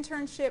have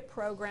internship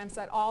programs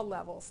at all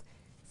levels,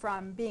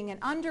 from being an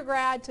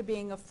undergrad to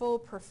being a full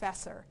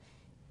professor.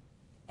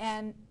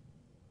 And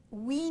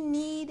we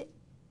need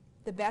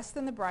the best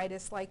and the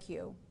brightest like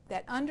you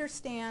that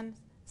understand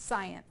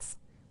science,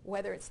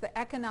 whether it's the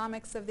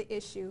economics of the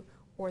issue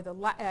or the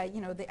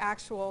the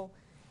actual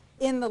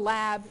in the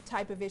lab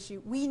type of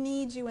issue. We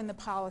need you in the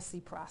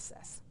policy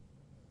process.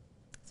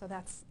 So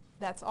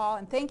that's all,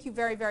 and thank you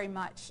very, very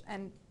much.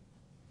 And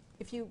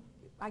if you,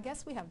 I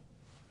guess we have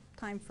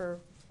time for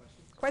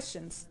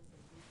questions.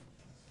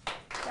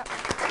 Yep.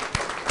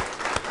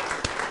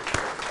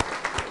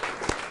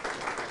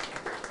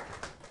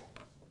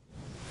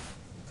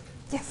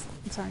 Yes,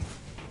 I'm sorry.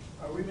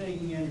 Are we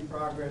making any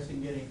progress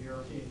in getting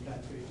European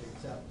countries to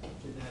accept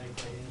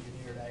genetically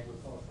engineered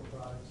agricultural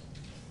products?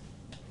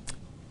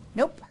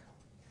 Nope,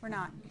 we're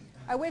not.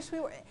 I wish we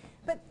were,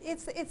 but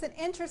it's an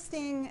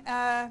interesting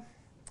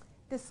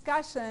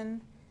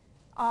discussion.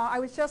 I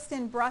was just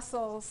in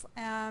Brussels.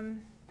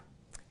 In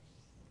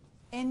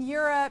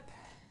Europe,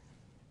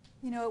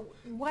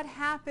 what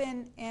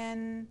happened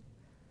in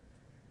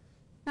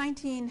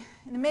the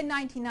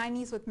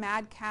mid-1990s with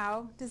mad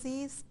cow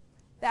disease,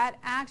 that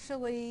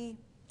actually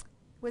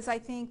was, I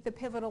think, the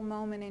pivotal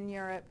moment in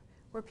Europe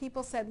where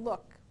people said,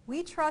 look,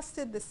 we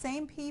trusted the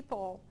same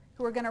people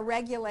who were going to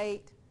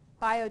regulate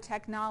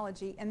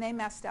biotechnology, and they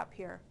messed up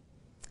here.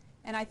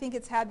 And I think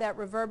it's had that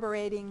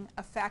reverberating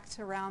effect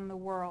around the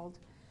world.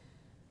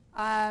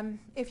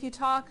 If you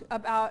talk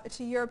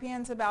to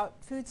Europeans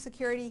about food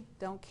security,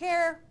 don't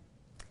care.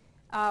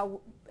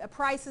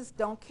 Prices,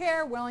 don't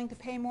care, willing to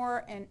pay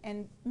more,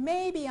 and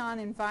maybe on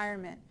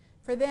environment.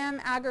 For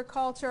them,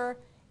 agriculture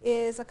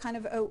is a kind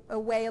of a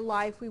way of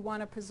life. We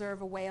want to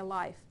preserve a way of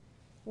life.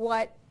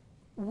 What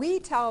we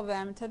tell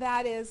them to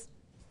that is,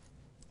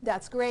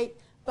 that's great,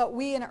 but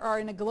we are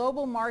in a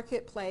global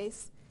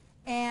marketplace,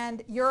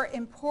 and you're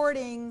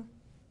importing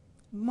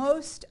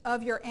most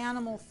of your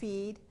animal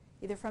feed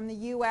either from the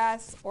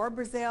US or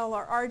Brazil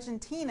or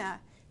Argentina.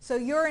 So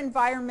your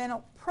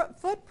environmental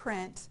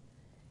footprint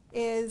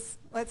is,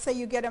 let's say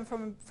you get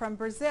them from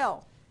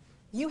Brazil.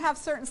 You have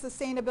certain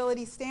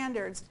sustainability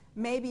standards.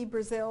 Maybe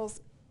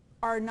Brazil's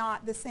are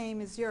not the same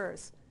as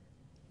yours.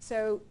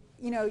 So,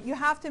 you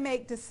have to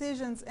make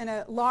decisions in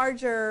a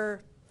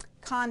larger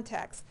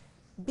context.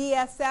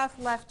 BSF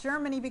left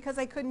Germany because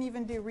they couldn't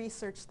even do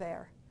research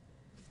there.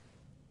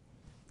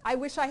 I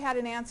wish I had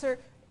an answer.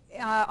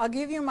 I'll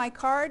give you my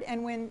card,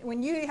 and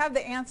when you have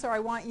the answer, I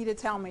want you to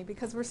tell me,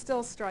 because we're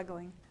still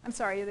struggling. I'm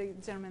sorry, the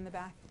gentleman in the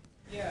back.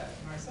 Yeah,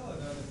 Marcella,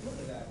 though, the flip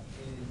of that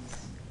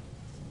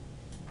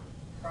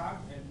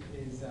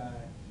is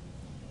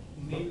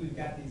maybe we've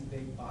got these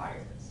big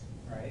buyers,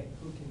 right,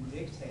 who can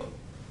dictate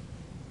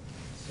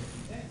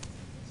certain things.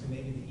 So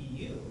maybe the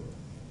EU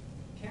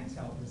can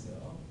tell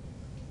Brazil,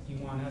 you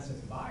want us as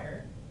a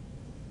buyer,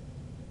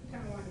 we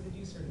kind of wanted to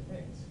do certain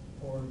things,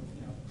 or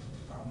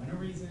environmental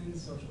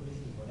reasons, social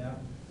reasons, whatever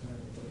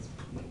the case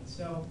may be.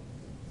 So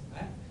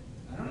I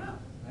don't know.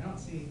 I don't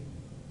see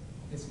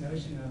this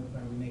notion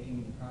of are we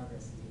making any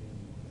progress in getting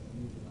a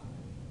new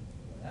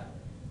whatever.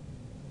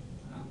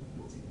 I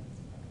don't see that as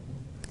a problem,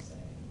 per se.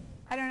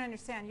 I don't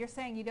understand. You're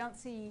saying you don't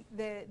see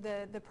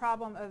the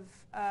problem of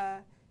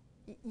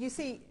you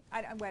see.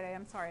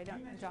 I'm sorry. I don't.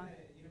 You John.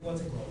 mentioned Well,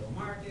 it's a global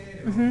market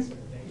and all Mhm. this sort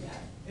of thing.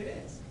 Yeah, it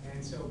is.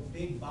 And so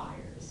big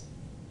buyers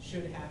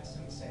should have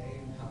some say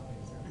in how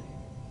things are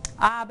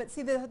made. But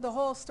see, the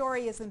whole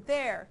story isn't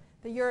there.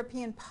 The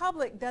European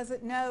public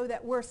doesn't know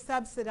that we're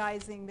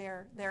subsidizing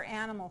their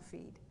animal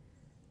feed.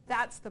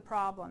 That's the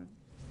problem.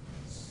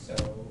 So,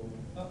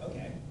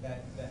 okay,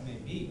 that may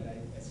be, but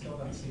I still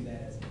don't see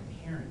that as an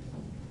inherent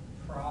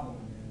problem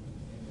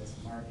in this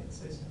market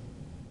system.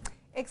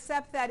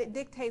 Except that it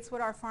dictates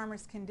what our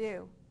farmers can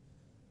do.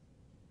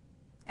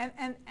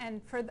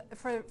 And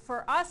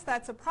for us,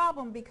 that's a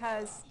problem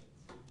because,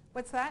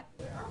 what's that?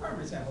 Our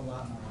farmers have a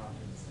lot more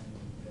options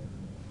than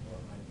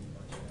what might be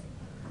portrayed.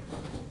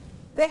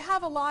 They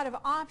have a lot of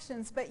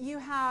options, but you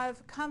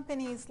have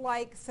companies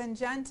like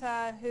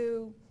Syngenta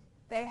who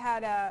they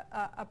had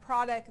a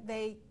product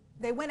they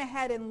went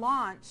ahead and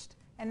launched,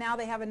 and now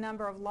they have a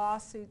number of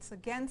lawsuits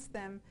against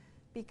them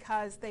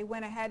because they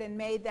went ahead and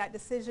made that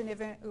decision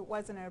if it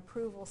wasn't an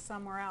approval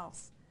somewhere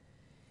else.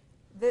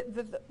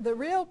 The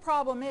real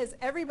problem is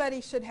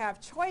everybody should have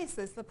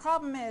choices. The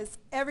problem is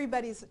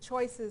everybody's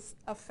choices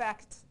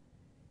affect,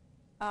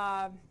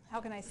 how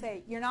can I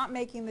say, you're not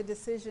making the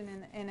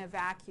decision in a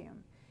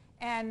vacuum.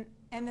 And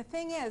the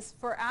thing is,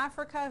 for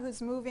Africa,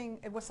 who's moving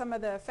with some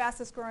of the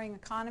fastest growing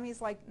economies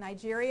like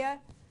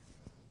Nigeria,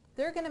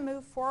 they're going to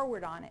move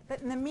forward on it.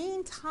 But in the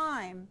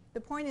meantime,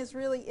 the point is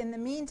really, in the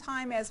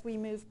meantime, as we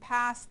move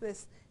past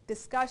this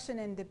discussion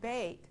and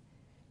debate,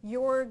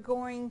 you're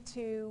going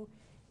to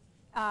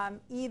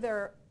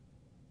either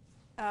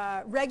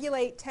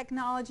regulate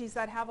technologies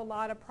that have a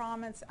lot of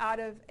promise out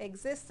of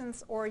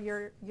existence, or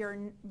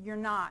you're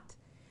not.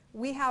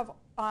 We have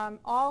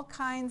all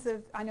kinds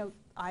of, I know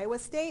Iowa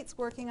State's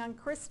working on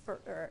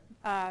CRISPR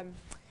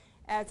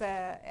as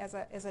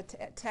a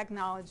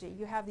technology.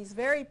 You have these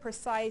very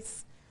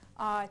precise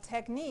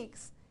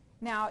techniques.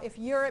 Now, if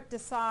Europe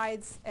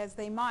decides, as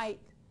they might,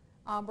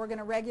 we're going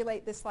to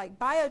regulate this like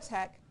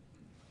biotech,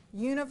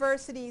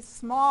 universities,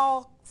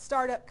 small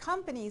startup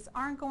companies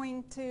aren't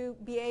going to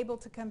be able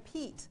to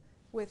compete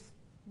with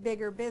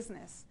bigger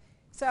business.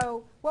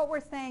 So what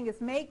we're saying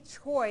is make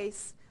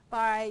choice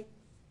by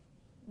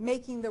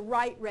making the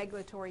right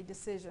regulatory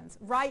decisions.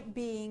 Right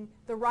being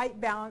the right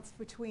balance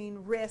between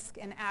risk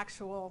and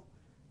actual,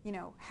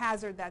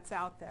 hazard that's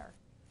out there.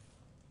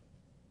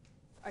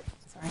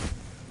 Sorry.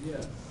 Yeah,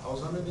 I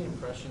was under the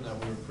impression that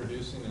we were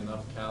producing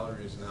enough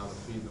calories now to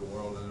feed the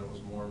world, and it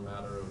was more a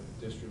matter of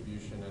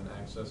distribution and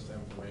access to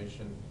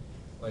information.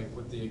 Like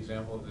with the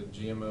example of the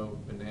GMO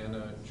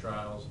banana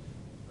trials,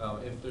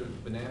 if the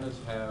bananas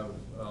have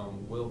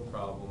wilt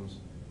problems,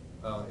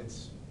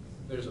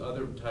 there's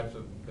other types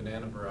of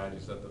banana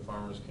varieties that the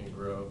farmers can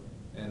grow.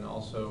 And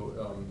also,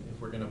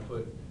 if we're going to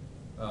put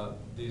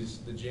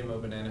the GMO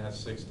banana has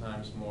 6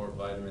 times more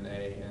vitamin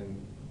A,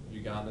 and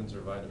Ugandans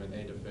are vitamin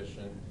A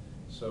deficient.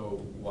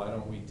 So why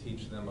don't we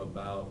teach them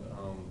about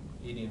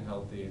eating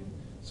healthy?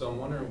 So I'm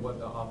wondering what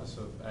the Office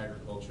of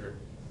Agriculture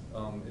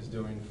is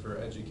doing for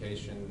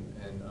education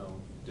and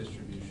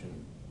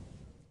distribution.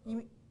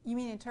 You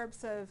mean in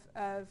terms of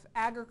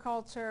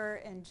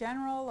agriculture in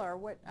general, or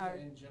what?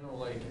 In general,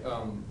 like,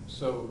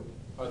 so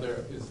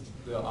is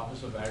the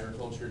Office of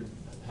Agriculture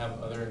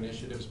have other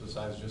initiatives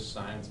besides just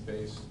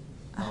science-based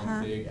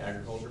big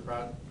agriculture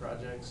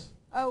projects?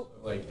 Oh. So,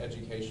 like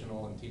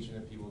educational and teaching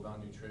the people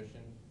about nutrition?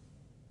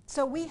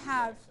 So we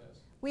have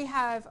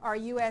our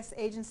U.S.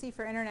 Agency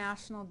for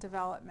International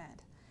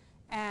Development,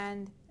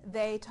 and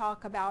they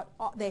talk about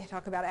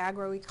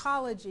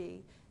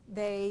agroecology.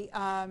 They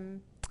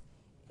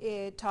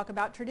talk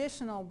about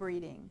traditional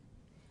breeding.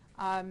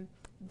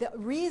 The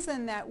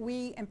reason that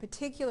we in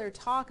particular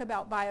talk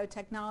about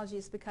biotechnology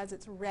is because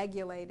it's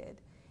regulated,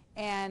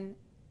 and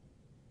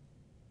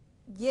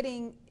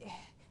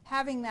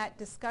having that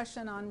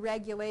discussion on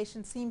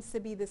regulation seems to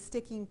be the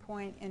sticking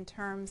point in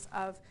terms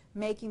of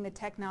making the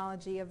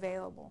technology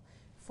available.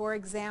 For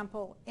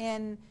example,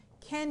 in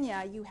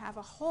Kenya, you have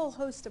a whole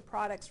host of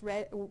products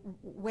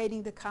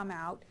waiting to come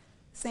out.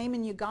 Same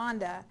in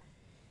Uganda.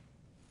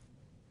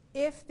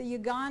 If the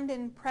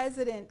Ugandan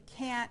president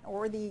can't,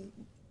 or the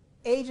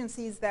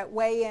agencies that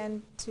weigh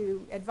in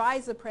to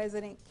advise the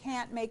president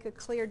can't make a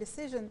clear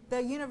decision,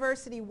 the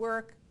university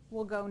work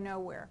will go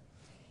nowhere.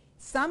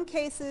 Some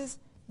cases,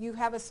 you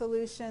have a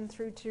solution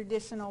through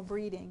traditional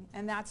breeding,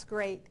 and that's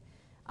great.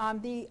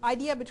 The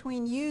idea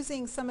between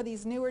using some of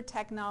these newer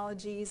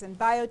technologies and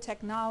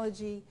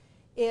biotechnology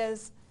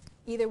is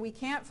either we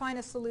can't find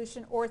a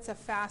solution or it's a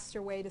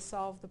faster way to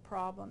solve the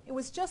problem. It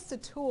was just a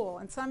tool,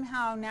 and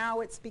somehow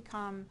now it's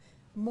become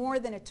more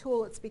than a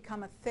tool, it's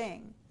become a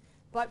thing.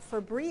 But for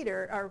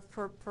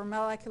for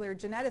molecular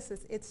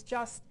geneticists, it's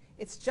just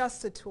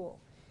a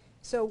tool.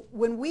 So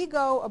when we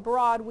go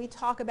abroad, we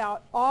talk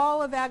about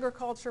all of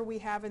agriculture we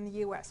have in the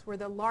U.S. We're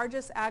the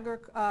largest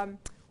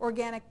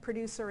organic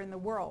producer in the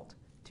world,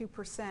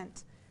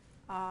 2%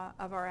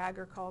 of our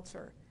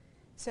agriculture.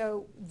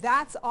 So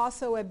that's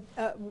also a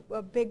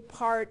big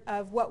part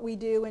of what we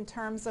do in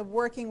terms of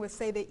working with,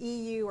 say, the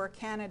EU or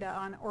Canada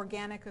on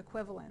organic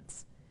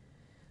equivalents.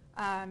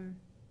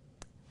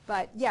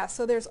 But yeah,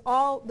 so there's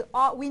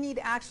we need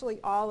actually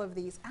all of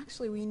these.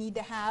 Actually, we need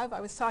to have, I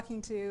was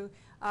talking to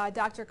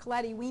Dr.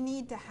 Coletti, we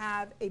need to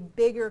have a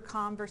bigger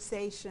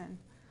conversation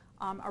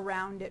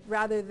around it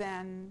rather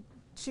than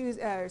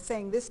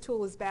saying this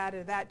tool is bad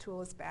or that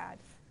tool is bad.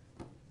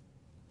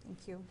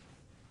 Thank you.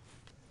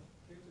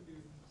 I think if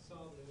you saw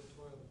the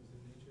editorial that was in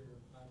Nature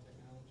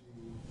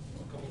Biotechnology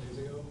a couple days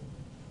ago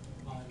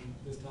on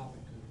this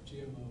topic of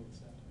GMO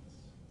acceptance.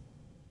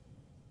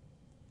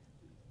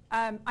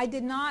 I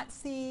did not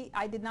see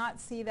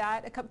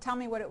that. Tell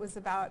me what it was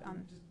about.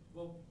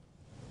 Well,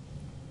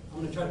 I'm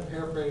going to try to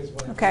paraphrase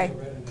what I Okay.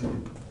 read,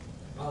 and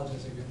I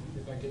apologize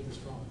if I get this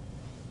wrong.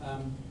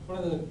 One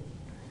of the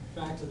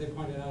facts that they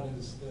pointed out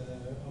is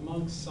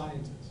amongst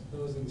scientists,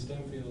 those in the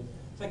STEM field,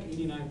 it's like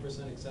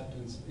 89%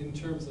 acceptance in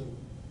terms of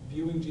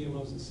viewing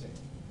GMOs as safe.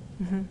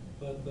 Mm-hmm.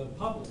 But the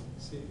public,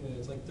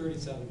 it's like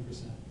 37%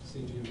 see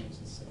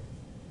GMOs as safe.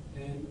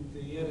 And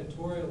the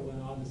editorial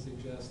went on to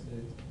suggest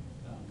that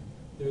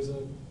there's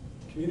a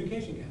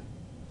communication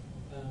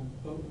gap.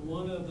 But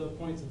one of the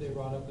points that they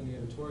brought up in the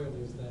editorial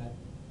is that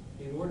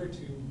in order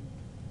to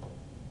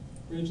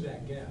bridge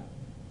that gap,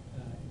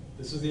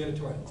 this is the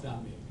editorial, it's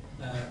not me,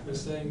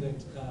 was saying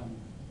that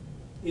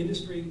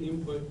industry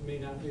input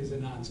is a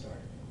non-starter.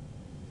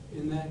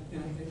 In that,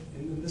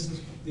 and this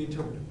is the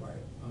interpretive part,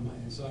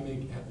 so I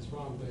may have this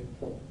wrong,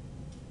 but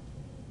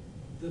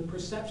the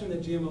perception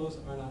that GMOs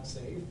are not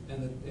safe,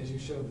 and that, as you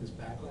showed, this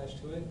backlash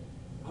to it,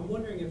 I'm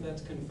wondering if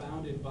that's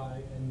confounded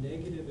by a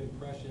negative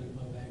impression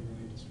of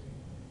agro-industry.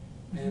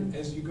 And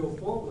as you go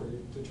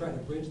forward to try to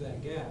bridge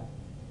that gap,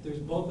 there's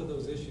both of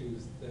those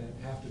issues that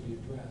have to be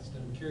addressed.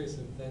 And I'm curious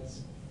if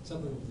that's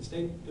something that the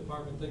State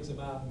Department thinks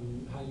about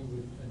and how you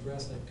would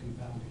address that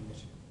confounding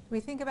issue. We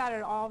think about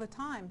it all the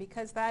time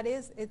because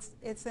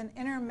it's an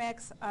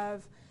intermix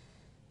of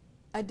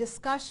a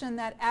discussion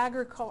that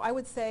I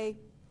would say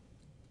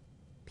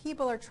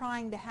people are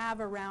trying to have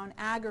around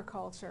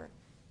agriculture.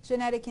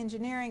 Genetic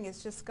engineering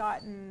has just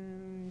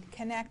gotten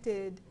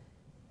connected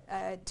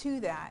to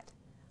that.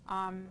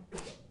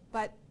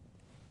 But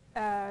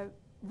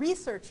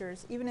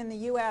researchers, even in the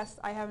US,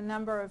 I have a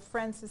number of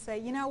friends who say,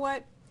 you know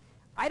what,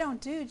 I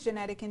don't do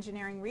genetic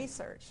engineering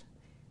research.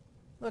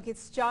 Look,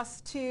 it's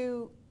just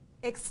too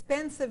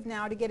expensive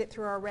now to get it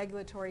through our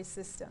regulatory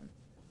system.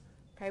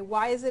 Okay,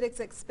 why is it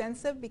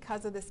expensive?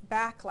 Because of this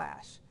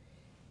backlash.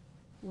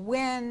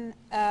 When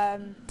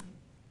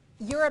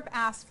Europe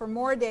asked for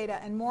more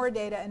data and more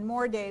data and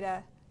more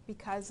data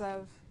because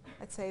of,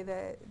 let's say,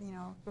 the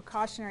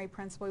precautionary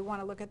principle, we want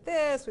to look at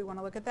this, we want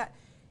to look at that.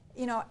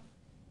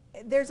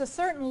 There's a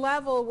certain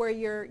level where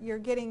you're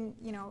getting,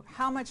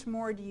 how much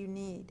more do you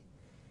need?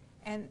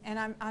 And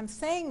I'm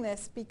saying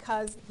this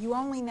because you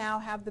only now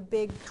have the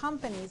big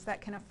companies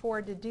that can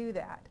afford to do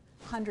that,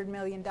 $100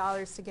 million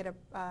to get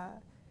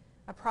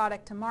a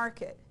product to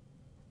market.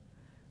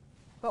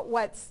 But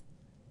what's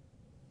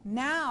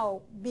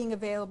now being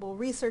available,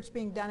 research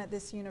being done at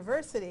this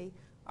university,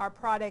 are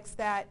products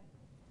that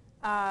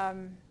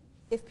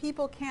if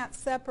people can't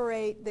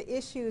separate the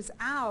issues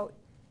out,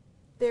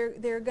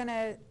 they're going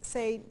to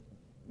say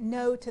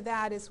no to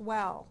that as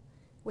well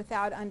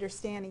without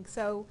understanding.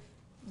 So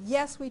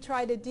yes, we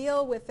try to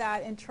deal with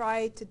that and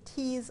try to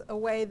tease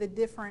away the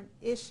different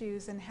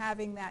issues and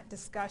having that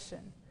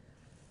discussion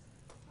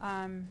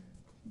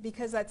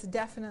because that's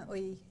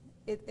definitely,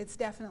 it's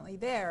definitely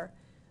there.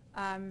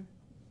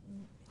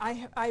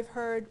 I've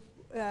heard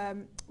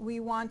we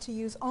want to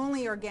use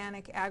only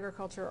organic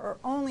agriculture or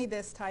only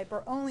this type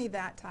or only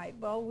that type.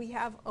 Well, we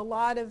have a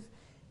lot of,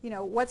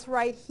 what's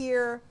right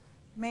here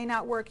may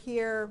not work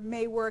here,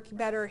 may work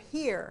better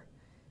here,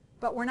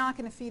 but we're not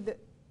going to feed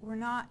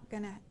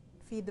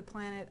the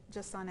planet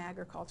just on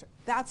agriculture.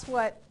 That's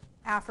what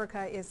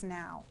Africa is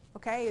now,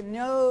 okay?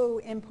 No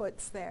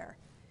inputs there.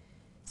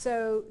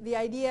 So the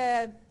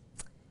idea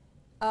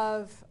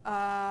of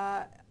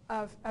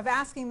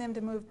asking them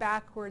to move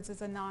backwards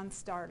is a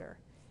non-starter.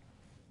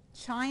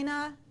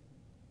 China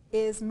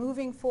is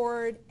moving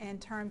forward in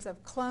terms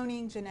of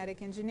cloning,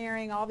 genetic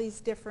engineering, all these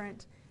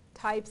different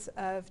types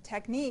of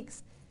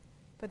techniques,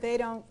 but they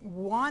don't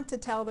want to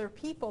tell their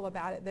people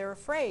about it. They're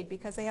afraid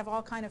because they have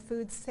all kind of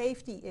food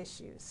safety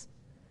issues,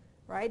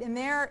 right? And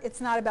there, it's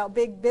not about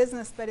big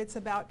business, but it's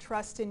about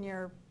trust in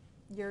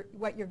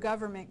what your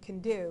government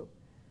can do.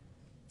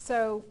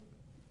 So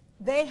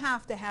they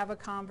have to have a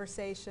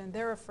conversation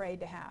they're afraid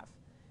to have.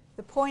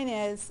 The point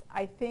is,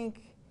 I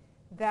think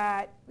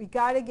that we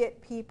got to get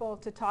people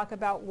to talk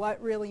about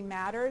what really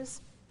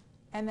matters,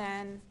 and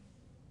then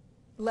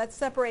let's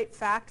separate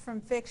fact from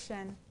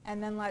fiction,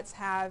 and then let's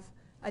have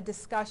a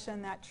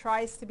discussion that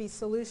tries to be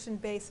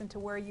solution-based into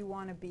where you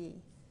want to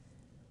be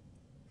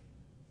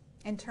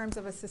in terms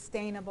of a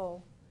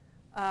sustainable,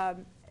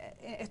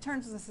 in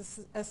terms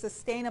of a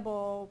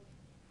sustainable,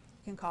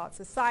 you can call it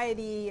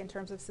society, in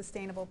terms of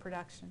sustainable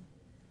production.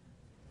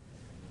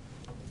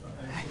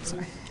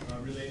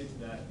 Related to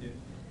that, if,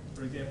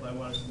 for example, I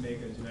wanted to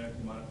make a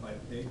genetically modified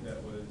pig that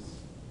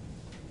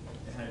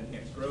had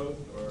enhanced growth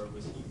or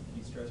was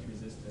heat stress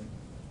resistant,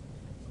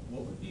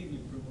 what would be the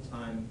approval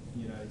time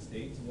in the United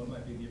States, and what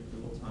might be the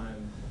approval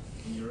time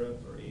in Europe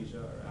or Asia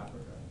or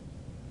Africa?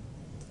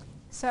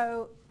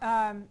 So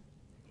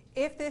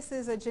if this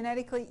is a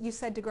genetically, you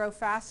said to grow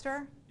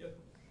faster? Yep.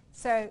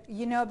 So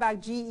you know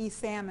about GE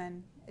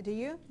salmon, do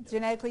you? Yep.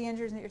 Genetically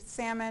engineered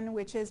salmon,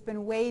 which has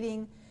been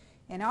waiting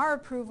in our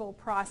approval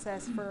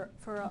process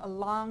for a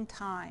long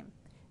time.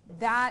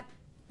 That,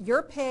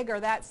 your pig or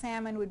that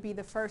salmon would be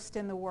the first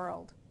in the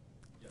world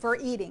for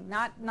eating,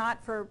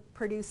 not for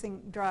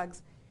producing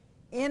drugs.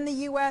 In the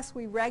U.S.,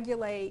 we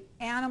regulate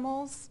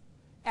animals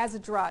as a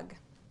drug.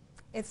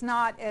 It's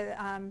not,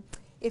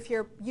 if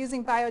you're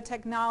using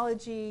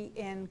biotechnology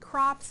in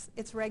crops,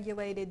 it's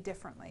regulated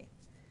differently.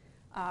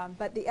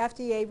 But the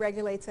FDA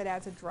regulates it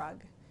as a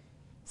drug.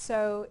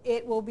 So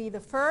it will be the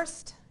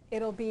first.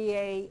 It'll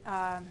be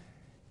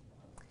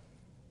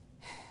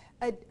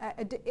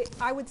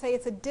I would say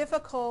it's a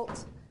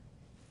difficult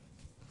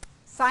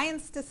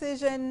science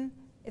decision.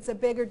 It's a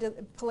bigger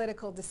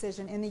political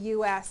decision in the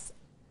U.S.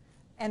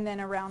 and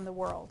then around the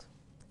world.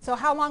 So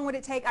how long would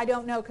it take? I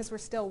don't know, because we're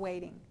still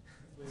waiting.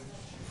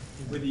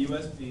 Would the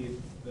U.S. be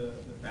the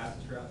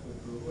fastest route to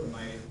approval, or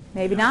might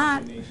Maybe an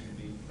not. African nation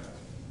be faster?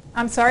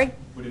 I'm sorry?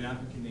 Would an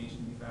African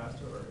nation be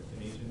faster, or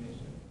an Asian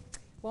nation?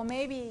 Well,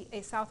 maybe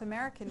a South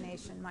American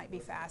nation might be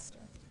faster.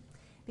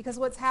 Because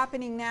what's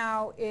happening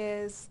now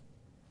is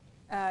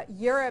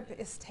Europe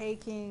is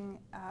taking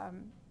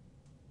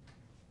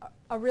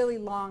a really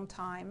long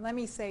time. Let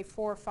me say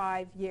 4 or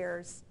 5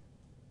 years.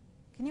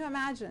 Can you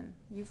imagine?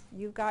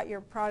 You've got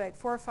your product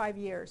 4 or 5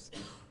 years.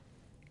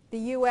 The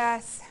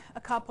U.S., a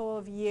couple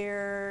of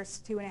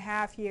years,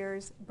 2.5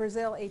 years.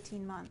 Brazil,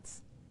 18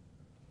 months.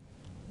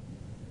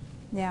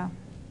 Yeah.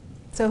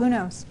 So who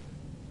knows?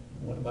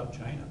 What about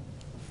China?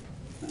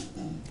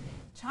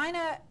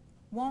 China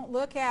won't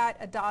look at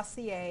a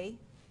dossier,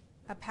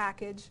 a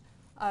package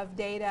of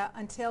data,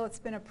 until it's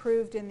been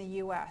approved in the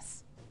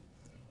U.S.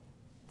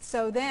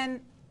 So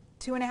then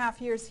 2.5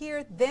 years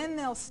here, then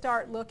they'll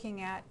start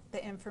looking at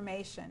the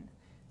information.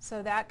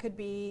 So that could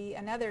be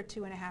another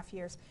 2.5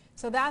 years.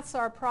 So that's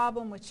our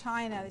problem with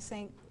China. They're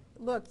saying,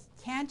 look,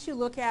 can't you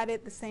look at it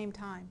at the same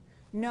time?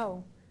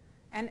 No.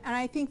 And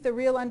I think the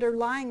real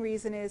underlying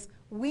reason is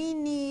we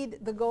need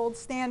the gold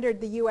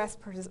standard the U.S.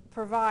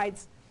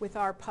 provides with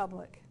our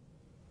public.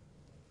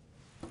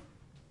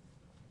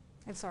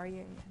 I'm sorry,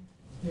 you.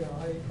 Yeah,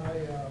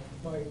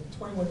 my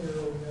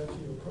 21-year-old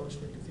nephew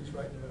approached me because he's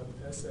writing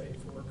an essay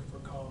for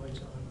college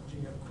on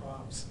GM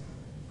crops.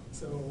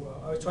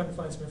 So I was trying to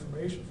find some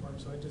information for him,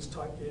 so I just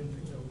typed in,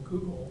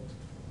 Google,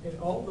 and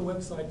all the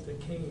websites that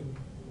came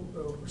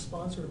were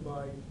sponsored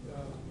by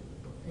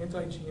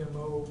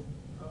anti-GMO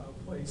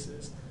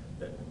places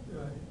that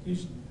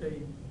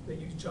they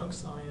use junk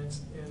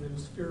science, and there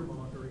was fear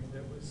mongering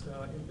that was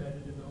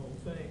embedded in the whole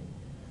thing.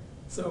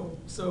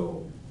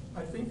 So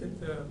I think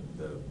that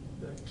the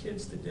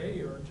kids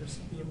today are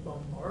just being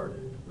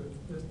bombarded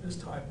with this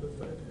type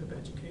of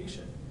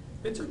education.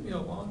 It took me a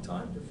long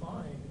time to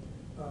find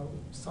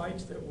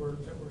sites that were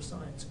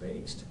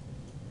science-based.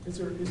 Is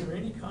there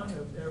any kind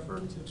of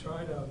effort to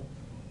try to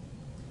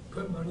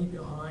put money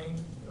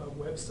behind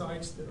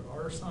websites that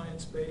are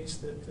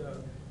science-based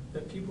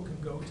that people can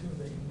go to and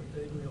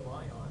they can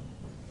rely on?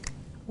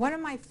 One of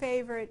my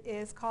favorite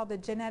is called the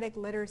Genetic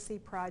Literacy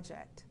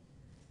Project.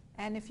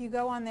 And if you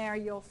go on there,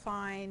 you'll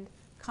find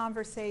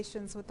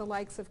conversations with the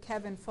likes of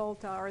Kevin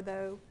Folta,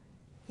 although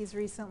he's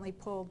recently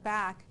pulled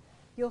back.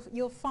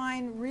 You'll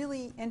find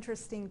really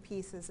interesting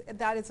pieces.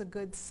 That is a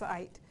good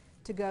site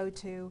to go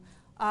to.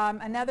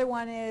 Another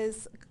one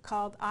is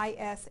called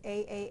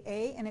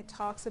ISAAA, and it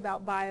talks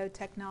about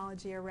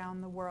biotechnology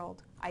around the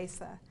world,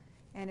 ISA.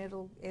 And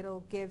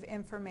it'll give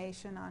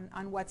information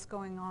on what's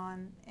going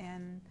on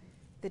in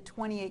the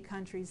 28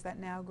 countries that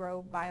now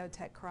grow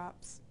biotech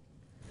crops.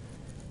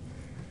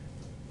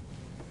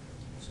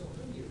 So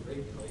how do you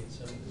regulate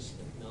some of this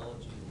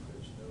technology if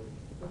there's no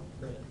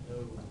footprint,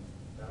 no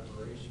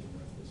collaboration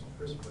with this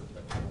CRISPR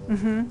technology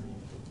where you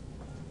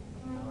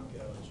can knock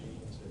out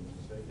genes and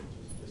they can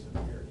just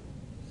disappear?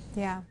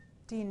 Yeah.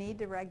 Do you need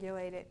to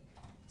regulate it?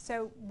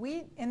 So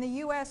in the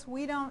U.S.,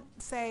 we don't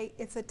say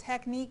it's a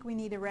technique, we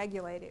need to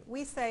regulate it.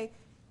 We say,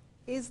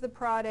 is the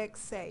product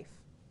safe?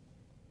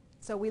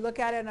 So we look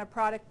at it on a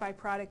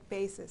product-by-product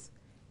basis.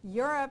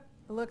 Europe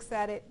looks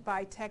at it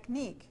by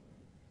technique.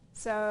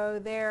 So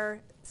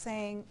they're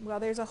saying, well,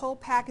 there's a whole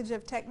package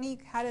of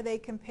technique. How do they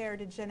compare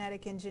to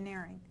genetic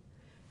engineering?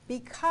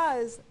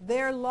 Because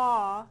their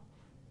law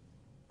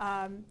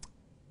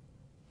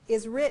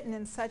is written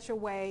in such a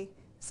way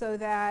so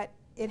that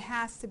it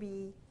has to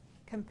be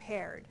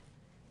compared.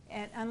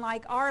 And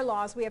unlike our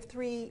laws, we have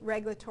 3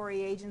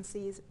 regulatory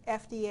agencies: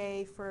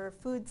 FDA for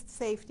food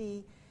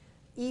safety,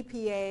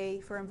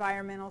 EPA for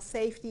environmental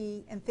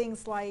safety, and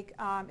things like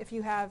if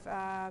you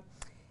have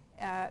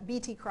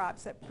BT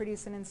crops that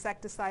produce an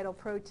insecticidal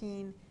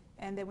protein,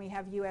 and then we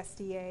have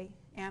USDA,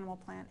 Animal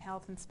Plant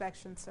Health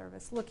Inspection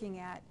Service, looking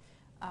at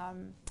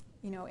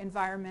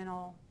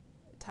environmental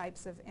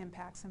types of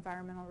impacts,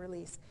 environmental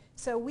release.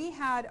 So we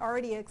had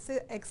already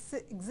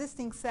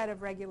existing set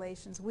of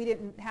regulations. We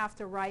didn't have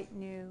to write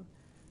new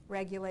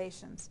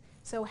regulations.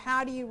 So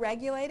how do you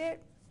regulate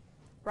it?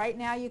 Right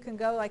now you can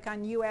go like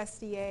on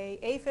USDA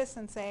APHIS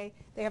and say,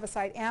 they have a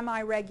site, am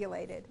I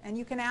regulated? And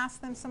you can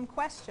ask them some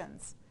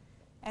questions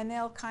and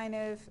they'll kind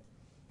of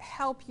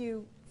help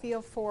you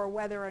feel for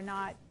whether or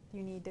not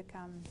you need to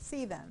come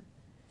see them.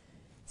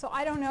 So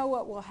I don't know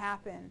what will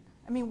happen.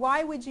 I mean,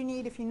 why would you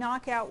need, if you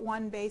knock out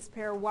one base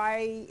pair,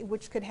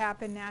 which could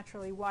happen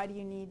naturally, why do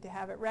you need to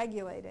have it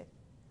regulated?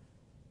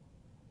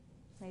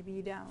 Maybe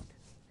you don't.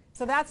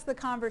 So that's the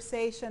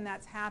conversation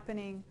that's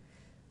happening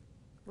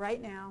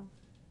right now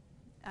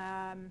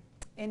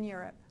in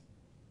Europe.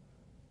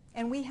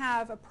 And we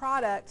have a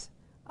product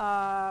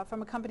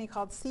from a company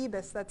called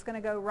Cebus that's going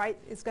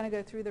to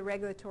go through the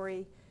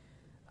regulatory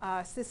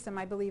system.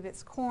 I believe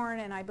it's corn,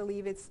 and I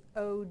believe it's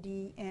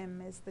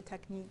ODM is the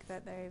technique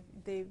that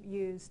they've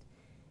used.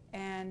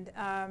 And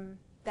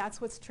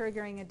that's what's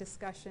triggering a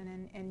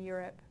discussion in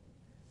Europe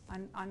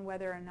on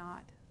whether or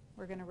not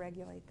we're going to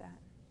regulate that.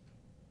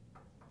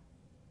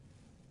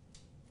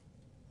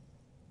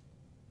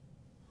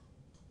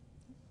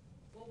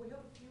 Well, we have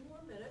a few more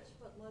minutes,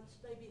 but let's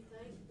maybe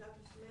thank Dr.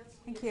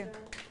 Szymanski Thank you. again.